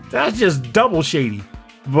authentic. That's just double shady.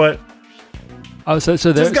 But so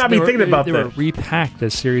just got me thinking about that. They were repacked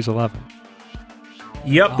as Series 11.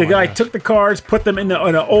 Yep, the guy took the cards, put them in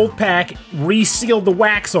an old pack, resealed the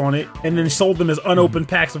wax on it, and then sold them as unopened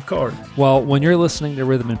packs of cards. Well, when you're listening to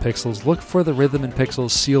Rhythm and Pixels, look for the Rhythm and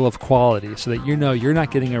Pixels seal of quality so that you know you're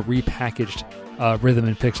not getting a repackaged Rhythm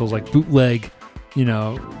and Pixels, like bootleg,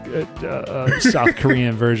 South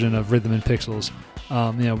Korean version of Rhythm and Pixels.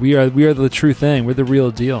 We are the true thing. We're the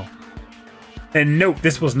real deal. And note,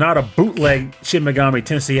 this was not a bootleg Shin Megami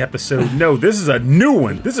Tensei episode. No, this is a new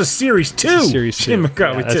one. This is Series 2. Series 2. Shin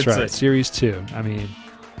Megami That's Tensei. right. Series 2. I mean,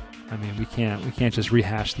 we can't just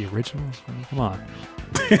rehash the originals. I mean, come on.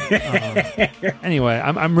 Anyway,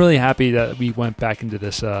 I'm really happy that we went back into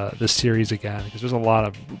this series again because there's a lot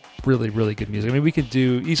of really, really good music. I mean, we could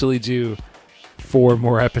easily do 4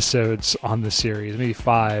 more episodes on the series, maybe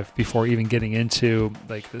 5 before even getting into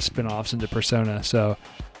like the spin-offs into Persona. So.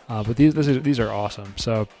 But these are awesome.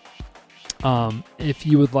 So if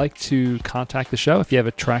you would like to contact the show, if you have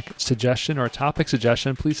a track suggestion or a topic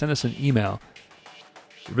suggestion, please send us an email.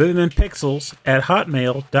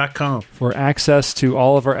 rhythmandpixels@hotmail.com. For access to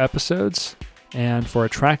all of our episodes and for a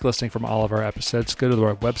track listing from all of our episodes, go to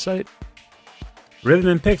our website.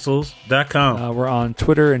 rhythmandpixels.com. We're on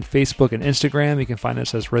Twitter and Facebook and Instagram. You can find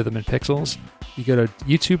us as Rhythm and Pixels. You go to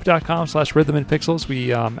youtube.com/Rhythm and Pixels. We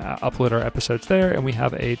upload our episodes there, and we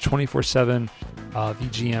have a 24/7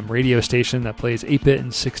 VGM radio station that plays 8-bit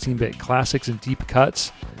and 16-bit classics and deep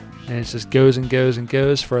cuts. And it just goes and goes and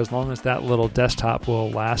goes for as long as that little desktop will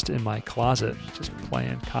last in my closet, just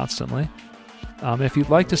playing constantly. If you'd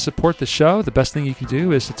like to support the show, the best thing you can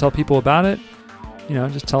do is to tell people about it.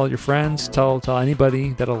 Just tell your friends, tell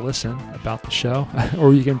anybody that'll listen about the show.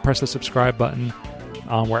 Or you can press the subscribe button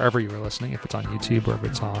wherever you are listening, if it's on YouTube or if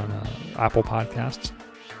it's on Apple Podcasts.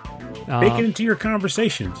 Bake it into your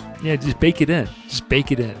conversations. Yeah, just bake it in. Just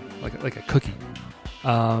bake it in like a cookie.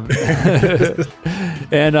 And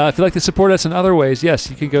if you'd like to support us in other ways, yes,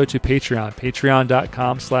 you can go to Patreon,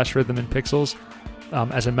 patreon.com/rhythmandpixels.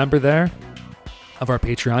 As a member there of our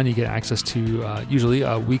Patreon, you get access to usually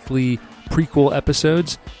weekly prequel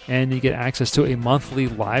episodes, and you get access to a monthly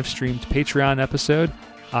live-streamed Patreon episode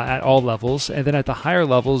at all levels. And then at the higher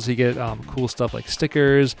levels, you get cool stuff like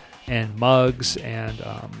stickers and mugs and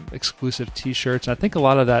exclusive T-shirts. And I think a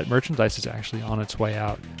lot of that merchandise is actually on its way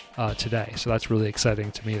out today. So that's really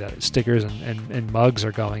exciting to me that stickers and mugs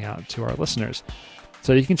are going out to our listeners.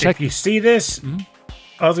 So you can check. If you see this,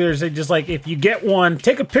 I was going to say, just like if you get one,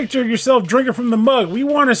 take a picture of yourself drinking from the mug. We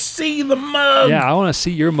want to see the mug. Yeah, I want to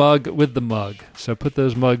see your mug with the mug. So put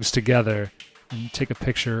those mugs together and take a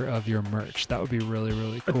picture of your merch. That would be really,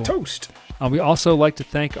 really cool. A toast. We also like to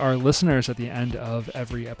thank our listeners at the end of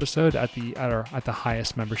every episode at the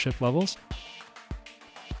highest membership levels.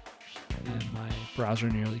 And my browser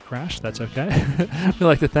nearly crashed. That's okay. We'd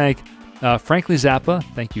like to thank Frankly Zappa.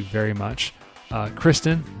 Thank you very much.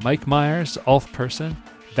 Kristen, Mike Myers, Ulf Person,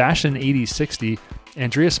 Vashin8060,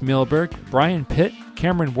 Andreas Milberg, Brian Pitt,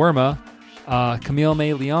 Cameron Werma, Camille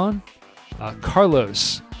May Leon,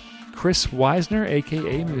 Carlos, Chris Weisner,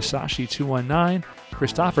 aka Musashi219,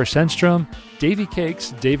 Christopher Senstrom, Davey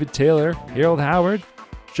Cakes, David Taylor, Harold Howard,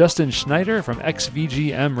 Justin Schneider from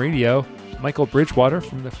XVGM Radio, Michael Bridgewater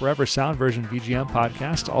from the Forever Sound Version VGM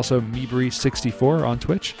podcast, also Meebry64 on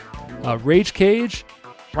Twitch, Rage Cage,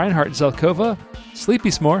 Reinhardt Zelkova, Sleepy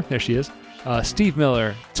S'more, there she is, Steve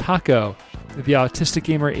Miller, Taco, the Autistic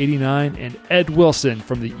Gamer 89, and Ed Wilson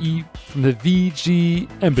from the VG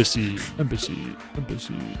Embassy.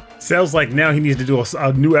 Sounds like now he needs to do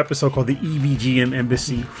a new episode called the EVGM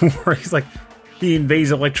Embassy, where he's like, he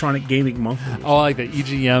invades Electronic Gaming Monthly. Oh, I like the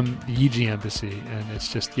EG Embassy, and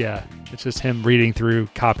it's just him reading through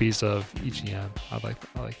copies of EGM. I like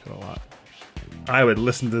that a lot. I would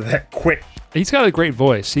listen to that quick. He's got a great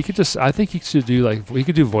voice. I think he could do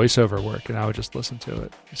voiceover work, and I would just listen to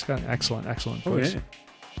it. He's got an excellent voice.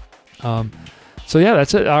 Oh, yeah. So yeah,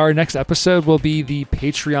 that's it. Our next episode will be the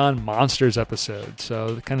Patreon Monsters episode.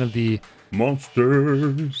 So kind of the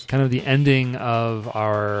Monsters. Kind of the ending of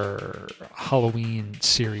our Halloween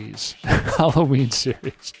series. Halloween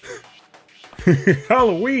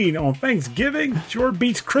on Thanksgiving sure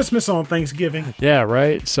beats Christmas on Thanksgiving. Yeah,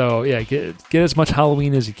 right. So yeah, get as much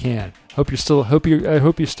Halloween as you can. I hope you're still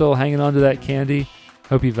hanging on to that candy.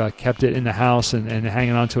 Hope you've kept it in the house and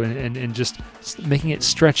hanging on to it and just making it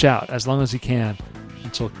stretch out as long as you can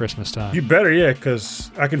until Christmas time. You better, yeah,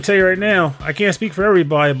 because I can tell you right now, I can't speak for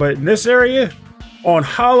everybody, but in this area, on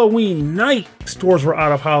Halloween night, stores were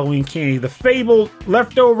out of Halloween candy. The fabled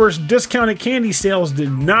leftovers discounted candy sales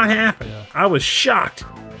did not happen. Yeah. I was shocked.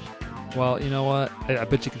 Well, you know what? I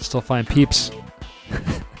bet you can still find Peeps.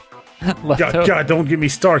 God, don't get me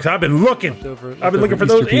started. I've been looking. I've been looking for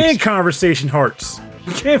those Peeps. And conversation hearts.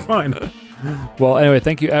 You can't find them. Well, anyway,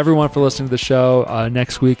 thank you everyone for listening to the show.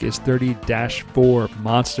 Next week is 30-4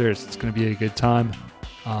 Monsters. It's going to be a good time.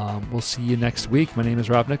 We'll see you next week. My name is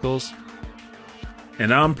Rob Nichols.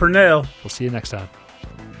 And I'm Pernell. We'll see you next time.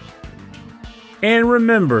 And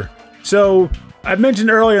remember, so I mentioned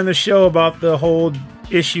earlier in the show about the whole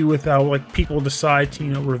issue with how like people decide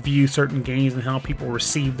to review certain games and how people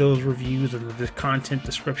receive those reviews and the content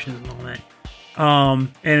descriptions and all that.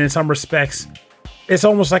 And in some respects, it's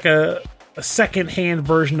almost like a second-hand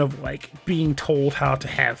version of like being told how to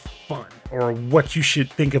have fun or what you should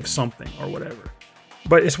think of something or whatever.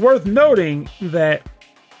 But it's worth noting that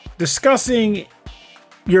discussing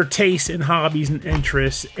your tastes and hobbies and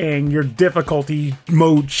interests and your difficulty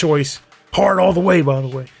mode choice, hard all the way, by the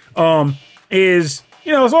way, is,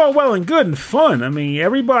 it's all well and good and fun. I mean,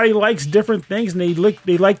 everybody likes different things and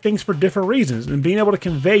they like things for different reasons. And being able to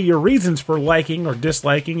convey your reasons for liking or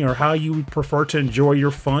disliking or how you would prefer to enjoy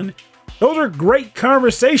your fun, those are great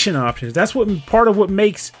conversation options. That's part of what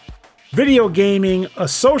makes video gaming a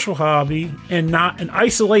social hobby and not an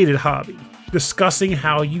isolated hobby, discussing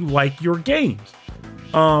how you like your games.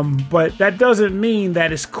 But that doesn't mean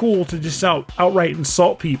that it's cool to just outright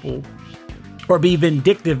insult people or be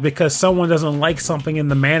vindictive because someone doesn't like something in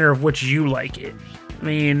the manner of which you like it. I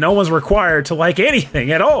mean, no one's required to like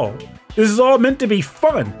anything at all. This is all meant to be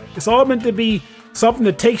fun. It's all meant to be something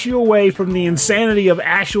that takes you away from the insanity of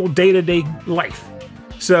actual day-to-day life.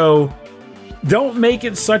 So don't make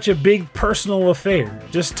it such a big personal affair.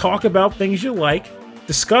 Just talk about things you like,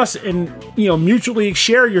 discuss and, mutually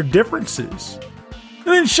share your differences. And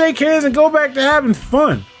then shake hands and go back to having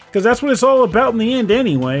fun. Because that's what it's all about in the end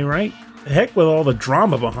anyway, right? The heck with all the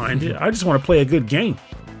drama behind it. I just want to play a good game.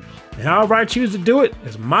 And however I choose to do it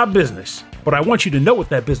is my business. But I want you to know what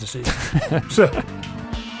that business is. So...